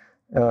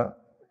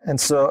 And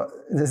so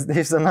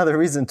there's another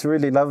reason to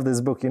really love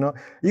this book.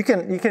 You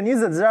can use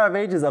the Desire of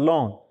Ages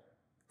alone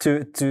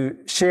to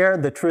share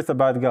the truth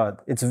about God.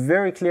 It's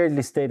very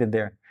clearly stated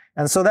there.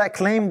 And so that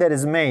claim that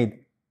is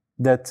made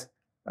that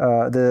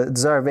the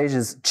Desire of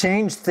Ages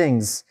changed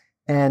things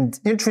and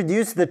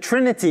introduced the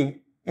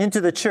Trinity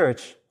into the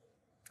church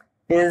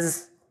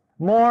is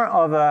more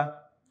of a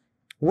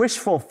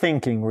wishful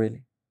thinking,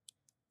 really.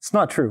 It's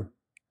not true.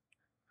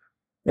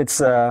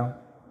 It's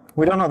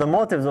we don't know the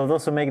motives of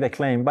those who make the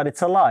claim, but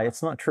it's a lie.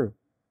 It's not true.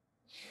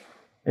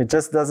 It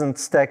just doesn't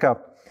stack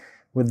up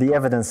with the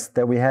evidence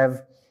that we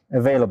have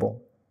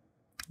available.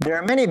 There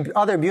are many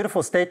other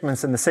beautiful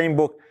statements in the same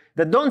book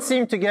that don't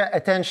seem to get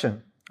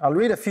attention. I'll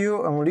read a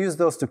few and we'll use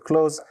those to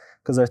close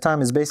because our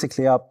time is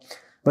basically up.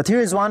 But here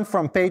is one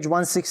from page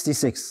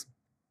 166.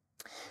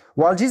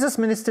 While Jesus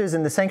ministers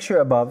in the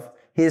sanctuary above,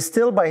 He is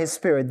still by His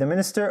Spirit the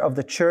minister of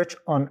the church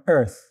on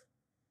earth.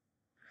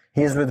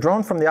 He is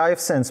withdrawn from the eye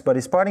of sense, but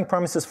His parting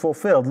promise is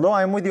fulfilled. Lo,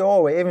 I am with you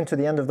always, even to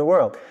the end of the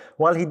world.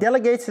 While He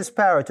delegates His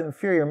power to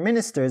inferior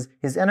ministers,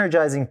 His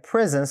energizing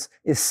presence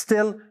is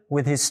still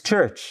with His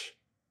church.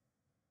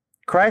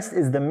 Christ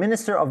is the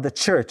minister of the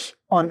church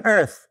on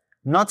earth,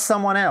 not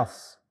someone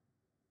else.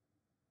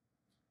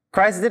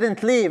 Christ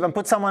didn't leave and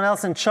put someone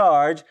else in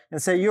charge and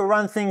say, you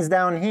run things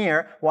down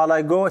here while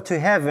I go to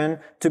heaven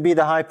to be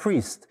the high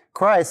priest.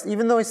 Christ,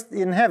 even though He's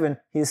in heaven,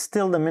 He is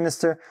still the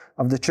minister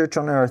of the church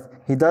on earth.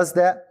 He does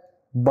that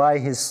by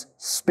His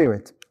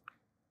Spirit.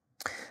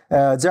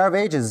 Desire of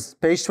Ages,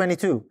 page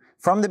 22.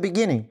 From the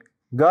beginning,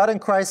 God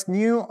and Christ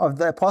knew of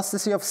the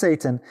apostasy of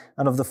Satan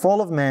and of the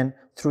fall of man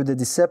through the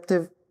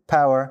deceptive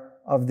power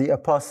of the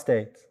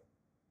apostate.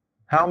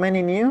 How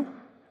many knew?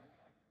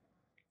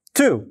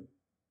 2.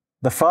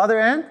 The Father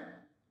and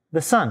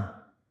the Son.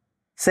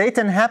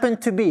 Satan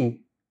happened to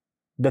be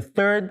the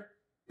third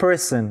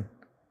person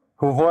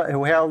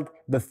who held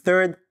the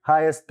third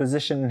highest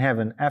position in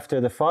heaven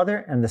after the Father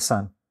and the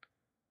Son.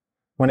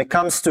 When it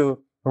comes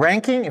to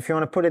ranking, if you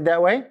want to put it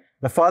that way,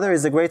 the Father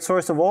is the great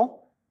source of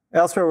all.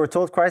 Elsewhere we're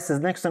told Christ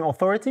is next in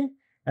authority.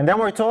 And then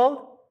we're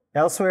told,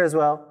 elsewhere as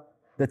well,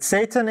 that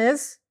Satan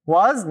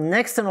was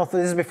next in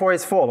authority. This is before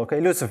his fall, okay?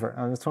 Lucifer,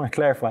 I just want to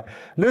clarify.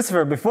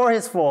 Lucifer, before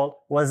his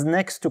fall, was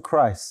next to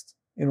Christ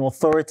in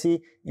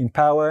authority, in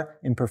power,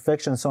 in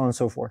perfection, so on and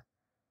so forth.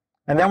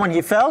 And then when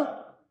he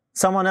fell,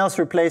 someone else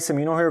replaced him.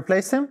 You know who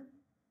replaced him?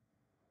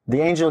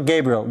 The angel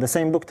Gabriel. The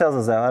same book tells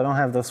us that. I don't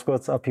have those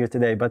quotes up here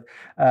today, but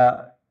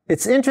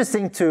it's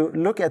interesting to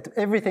look at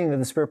everything that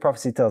the Spirit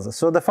prophecy tells us.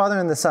 So the Father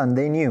and the Son,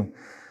 they knew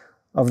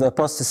of the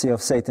apostasy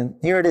of Satan.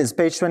 Here it is,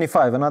 page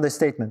 25, another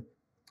statement.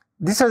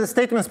 These are the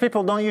statements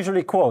people don't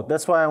usually quote.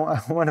 That's why I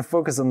want to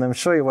focus on them,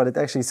 show you what it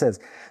actually says.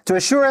 To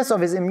assure us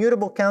of His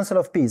immutable counsel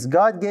of peace,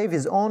 God gave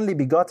His only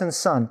begotten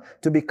Son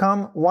to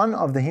become one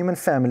of the human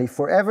family,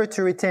 forever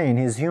to retain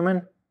His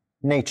human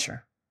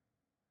nature.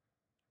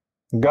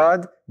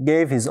 God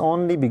gave His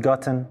only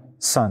begotten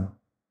Son.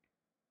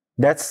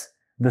 That's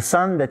the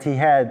Son that He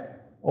had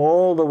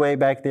all the way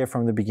back there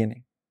from the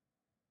beginning,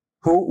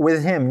 who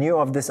with Him knew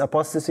of this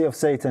apostasy of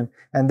Satan,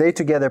 and they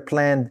together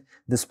planned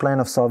this plan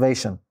of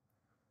salvation.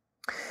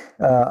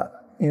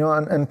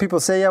 And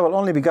people say, yeah, well,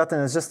 only begotten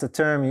is just a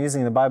term,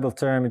 using the Bible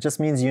term, it just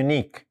means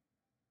unique.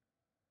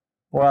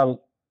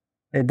 Well,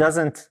 it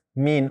doesn't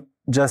mean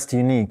just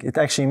unique. It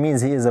actually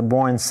means He is a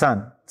born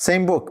Son.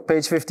 Same book,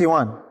 page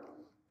 51.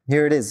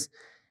 Here it is.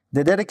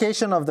 The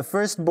dedication of the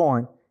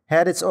firstborn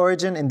had its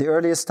origin in the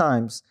earliest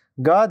times.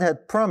 God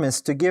had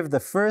promised to give the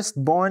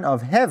firstborn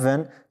of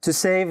heaven to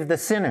save the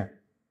sinner.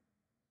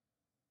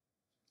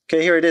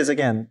 Okay, here it is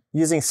again,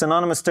 using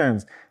synonymous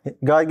terms.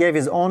 God gave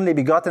His only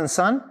begotten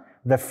Son,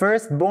 the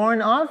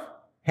firstborn of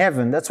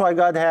heaven. That's why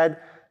God had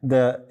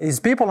His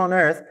people on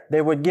earth,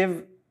 they would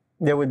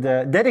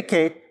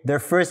dedicate their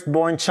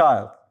firstborn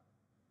child.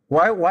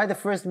 Why the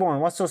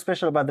firstborn? What's so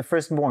special about the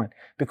firstborn?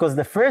 Because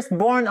the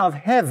firstborn of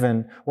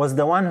heaven was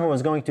the one who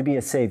was going to be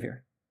a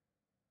savior.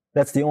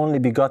 That's the only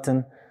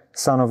begotten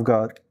Son of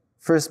God.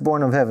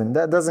 Firstborn of heaven.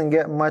 That doesn't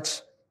get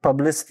much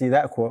publicity,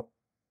 that quote.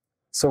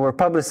 So we're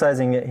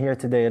publicizing it here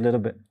today a little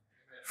bit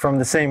from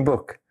the same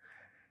book.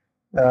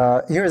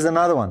 Here's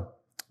another one.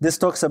 This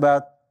talks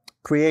about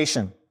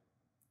creation.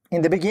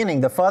 In the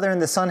beginning, the Father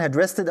and the Son had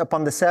rested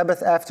upon the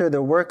Sabbath after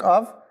the work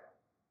of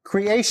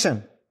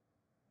creation.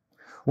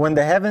 When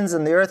the heavens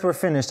and the earth were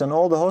finished, and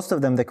all the host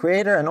of them, the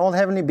Creator and all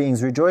heavenly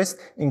beings rejoiced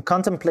in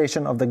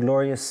contemplation of the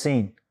glorious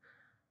scene.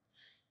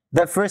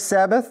 That first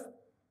Sabbath,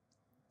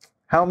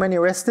 how many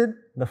rested?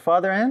 The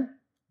Father and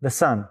the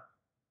Son.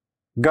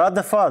 God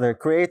the Father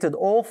created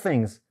all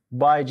things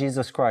by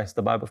Jesus Christ,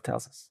 the Bible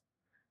tells us.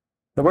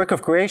 The work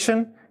of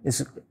creation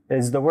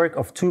is the work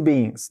of two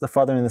beings, the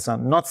Father and the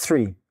Son, not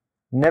three.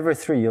 Never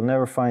three, you'll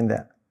never find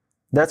that.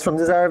 That's from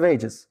Desire of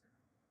Ages,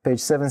 page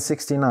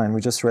 769,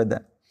 we just read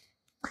that.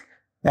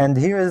 And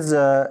here is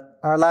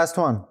our last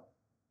one.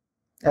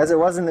 As it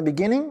was in the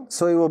beginning,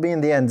 so it will be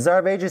in the end. Desire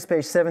of Ages,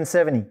 page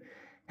 770.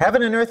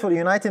 Heaven and earth will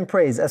unite in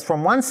praise. As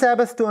from one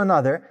Sabbath to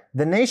another,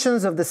 the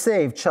nations of the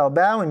saved shall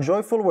bow in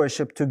joyful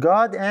worship to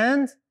God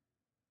and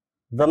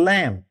the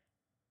Lamb.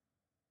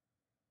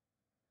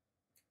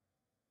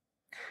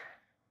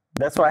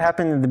 That's what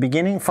happened in the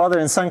beginning. Father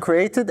and Son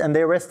created, and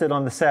they rested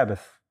on the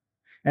Sabbath.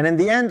 And in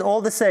the end,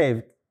 all the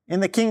saved in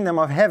the kingdom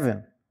of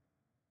heaven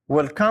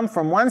will come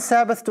from one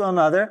Sabbath to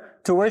another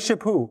to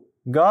worship who?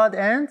 God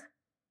and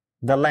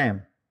the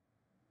Lamb.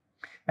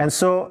 And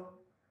so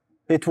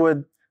it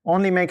would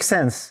only make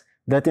sense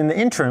that in the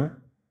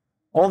interim,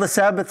 all the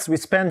Sabbaths we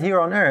spend here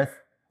on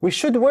earth, we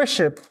should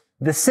worship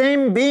the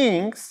same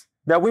beings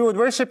that we would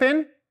worship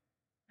in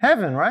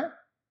heaven, right? It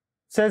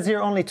says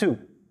here only two,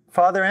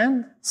 Father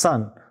and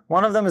Son.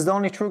 One of them is the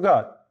only true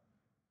God.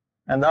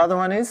 And the other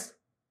one is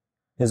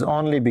His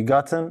only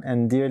begotten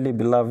and dearly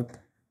beloved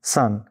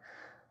Son.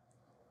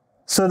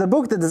 So the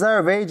book, The Desire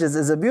of Ages,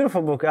 is a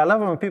beautiful book. I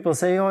love it when people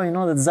say, oh,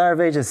 the Desire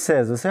of Ages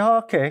says. We say, oh,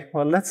 okay,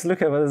 well, let's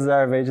look at what the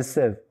Desire of Ages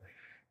says.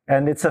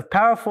 And it's a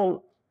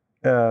powerful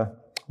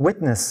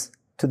witness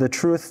to the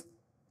truth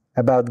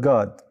about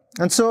God.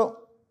 And so,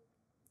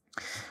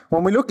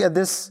 when we look at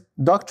this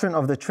doctrine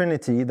of the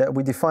Trinity that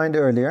we defined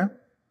earlier,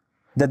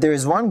 that there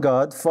is one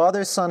God,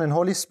 Father, Son, and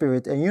Holy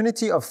Spirit, a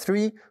unity of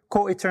three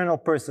co-eternal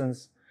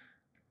persons,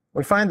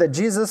 we find that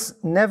Jesus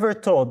never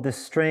taught this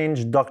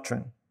strange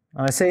doctrine.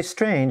 And I say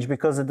strange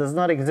because it does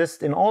not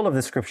exist in all of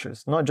the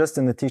scriptures, not just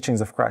in the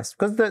teachings of Christ.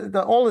 Because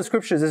all the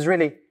scriptures is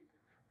really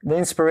the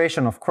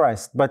inspiration of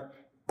Christ. But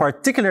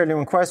particularly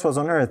when Christ was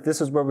on earth, this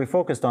is where we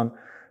focused on,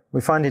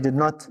 we find He did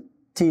not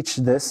teach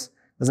this.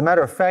 As a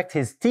matter of fact,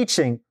 His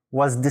teaching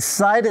was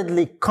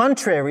decidedly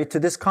contrary to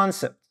this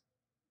concept.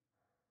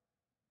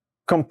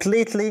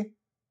 completely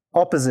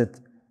opposite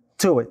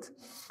to it.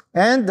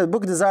 And the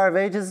book Desire of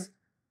Ages,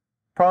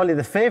 probably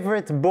the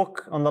favorite book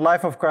on the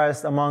life of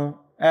Christ among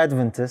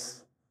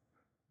Adventists,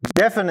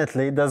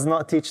 definitely does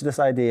not teach this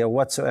idea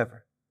whatsoever.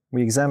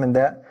 We examined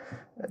that.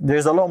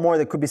 There's a lot more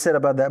that could be said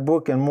about that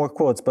book and more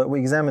quotes, but we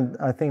examined,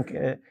 I think,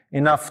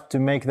 enough to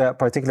make that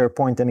particular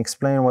point and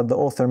explain what the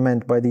author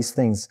meant by these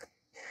things.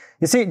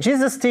 You see,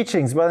 Jesus'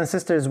 teachings, brothers and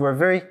sisters, were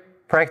very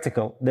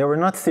practical. They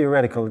were not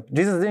theoretical.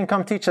 Jesus didn't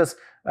come teach us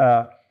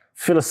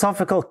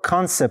philosophical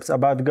concepts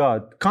about God.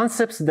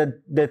 Concepts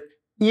that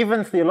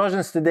even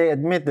theologians today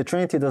admit the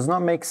Trinity does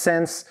not make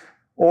sense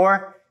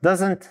or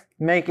doesn't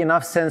make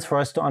enough sense for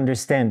us to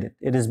understand it.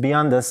 It is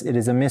beyond us. It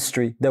is a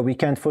mystery that we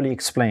can't fully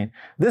explain.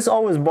 This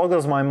always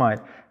boggles my mind.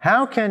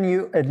 How can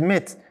you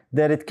admit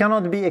that it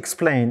cannot be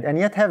explained and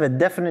yet have a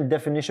definite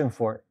definition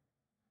for it?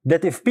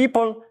 That if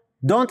people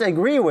don't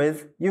agree with,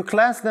 you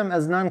class them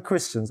as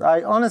non-Christians. I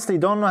honestly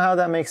don't know how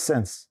that makes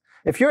sense.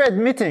 If you're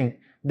admitting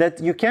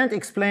that you can't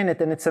explain it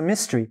and it's a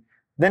mystery,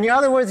 then in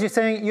other words, you're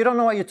saying you don't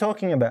know what you're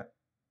talking about.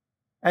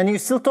 And you're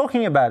still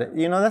talking about it.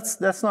 You know,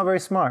 that's not very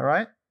smart,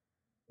 right?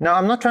 Now,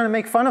 I'm not trying to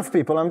make fun of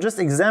people. I'm just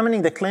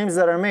examining the claims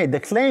that are made. The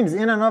claims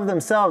in and of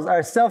themselves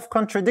are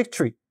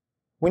self-contradictory.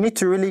 We need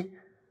to really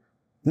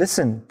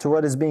listen to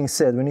what is being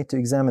said. We need to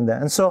examine that.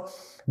 And so,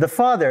 the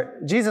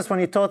Father, Jesus, when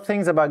he taught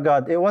things about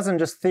God, it wasn't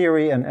just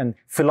theory and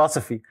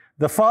philosophy.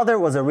 The Father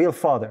was a real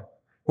Father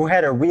who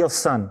had a real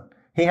Son.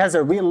 He has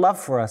a real love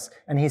for us,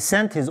 and he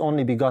sent his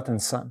only begotten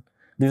Son.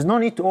 There's no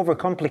need to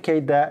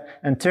overcomplicate that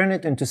and turn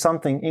it into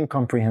something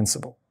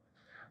incomprehensible.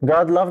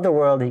 God loved the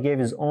world. He gave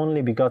his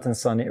only begotten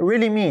Son. It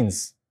really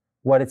means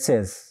what it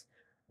says.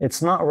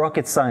 It's not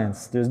rocket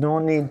science. There's no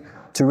need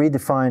to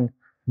redefine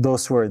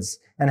those words.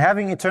 And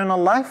having eternal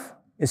life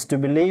is to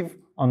believe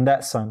on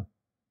that Son.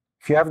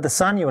 If you have the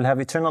Son, you will have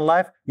eternal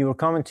life. You will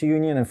come into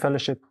union and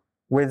fellowship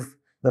with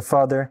the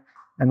Father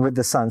and with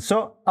the Son.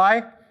 So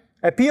I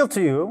appeal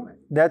to you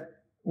that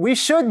we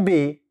should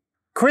be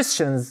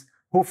Christians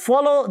who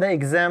follow the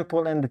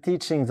example and the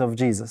teachings of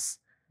Jesus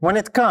when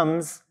it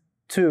comes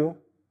to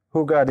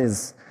who God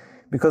is,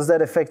 because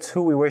that affects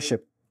who we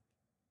worship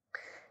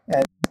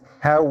and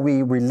how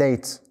we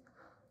relate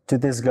to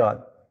this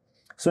God.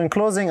 So in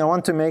closing, I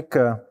want to make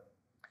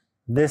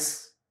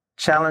this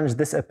challenge,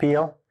 this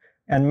appeal,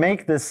 and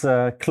make this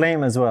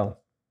claim as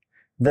well,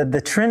 that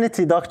the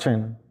Trinity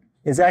doctrine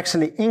is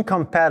actually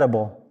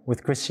incompatible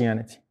with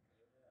Christianity.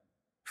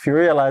 If you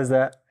realize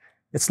that,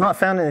 it's not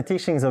found in the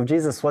teachings of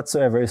Jesus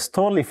whatsoever. It's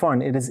totally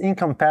foreign. It is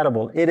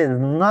incompatible. It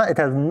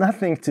has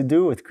nothing to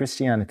do with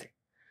Christianity.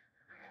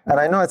 And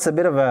I know it's a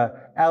bit of an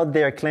out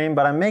there claim,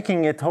 but I'm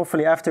making it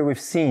hopefully after we've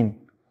seen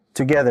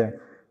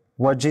together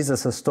what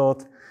Jesus has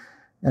taught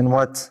and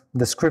what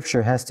the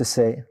scripture has to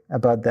say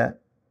about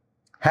that.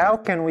 How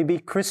can we be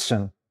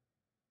Christian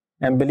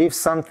and believe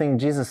something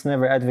Jesus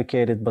never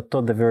advocated but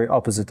taught the very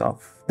opposite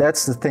of?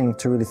 That's the thing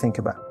to really think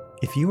about.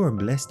 If you are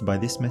blessed by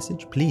this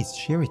message, please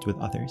share it with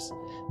others.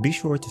 Be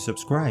sure to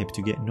subscribe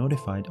to get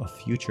notified of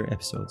future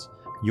episodes.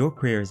 Your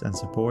prayers and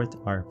support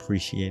are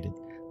appreciated.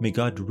 May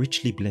God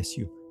richly bless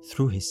you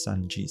through His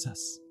Son,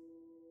 Jesus.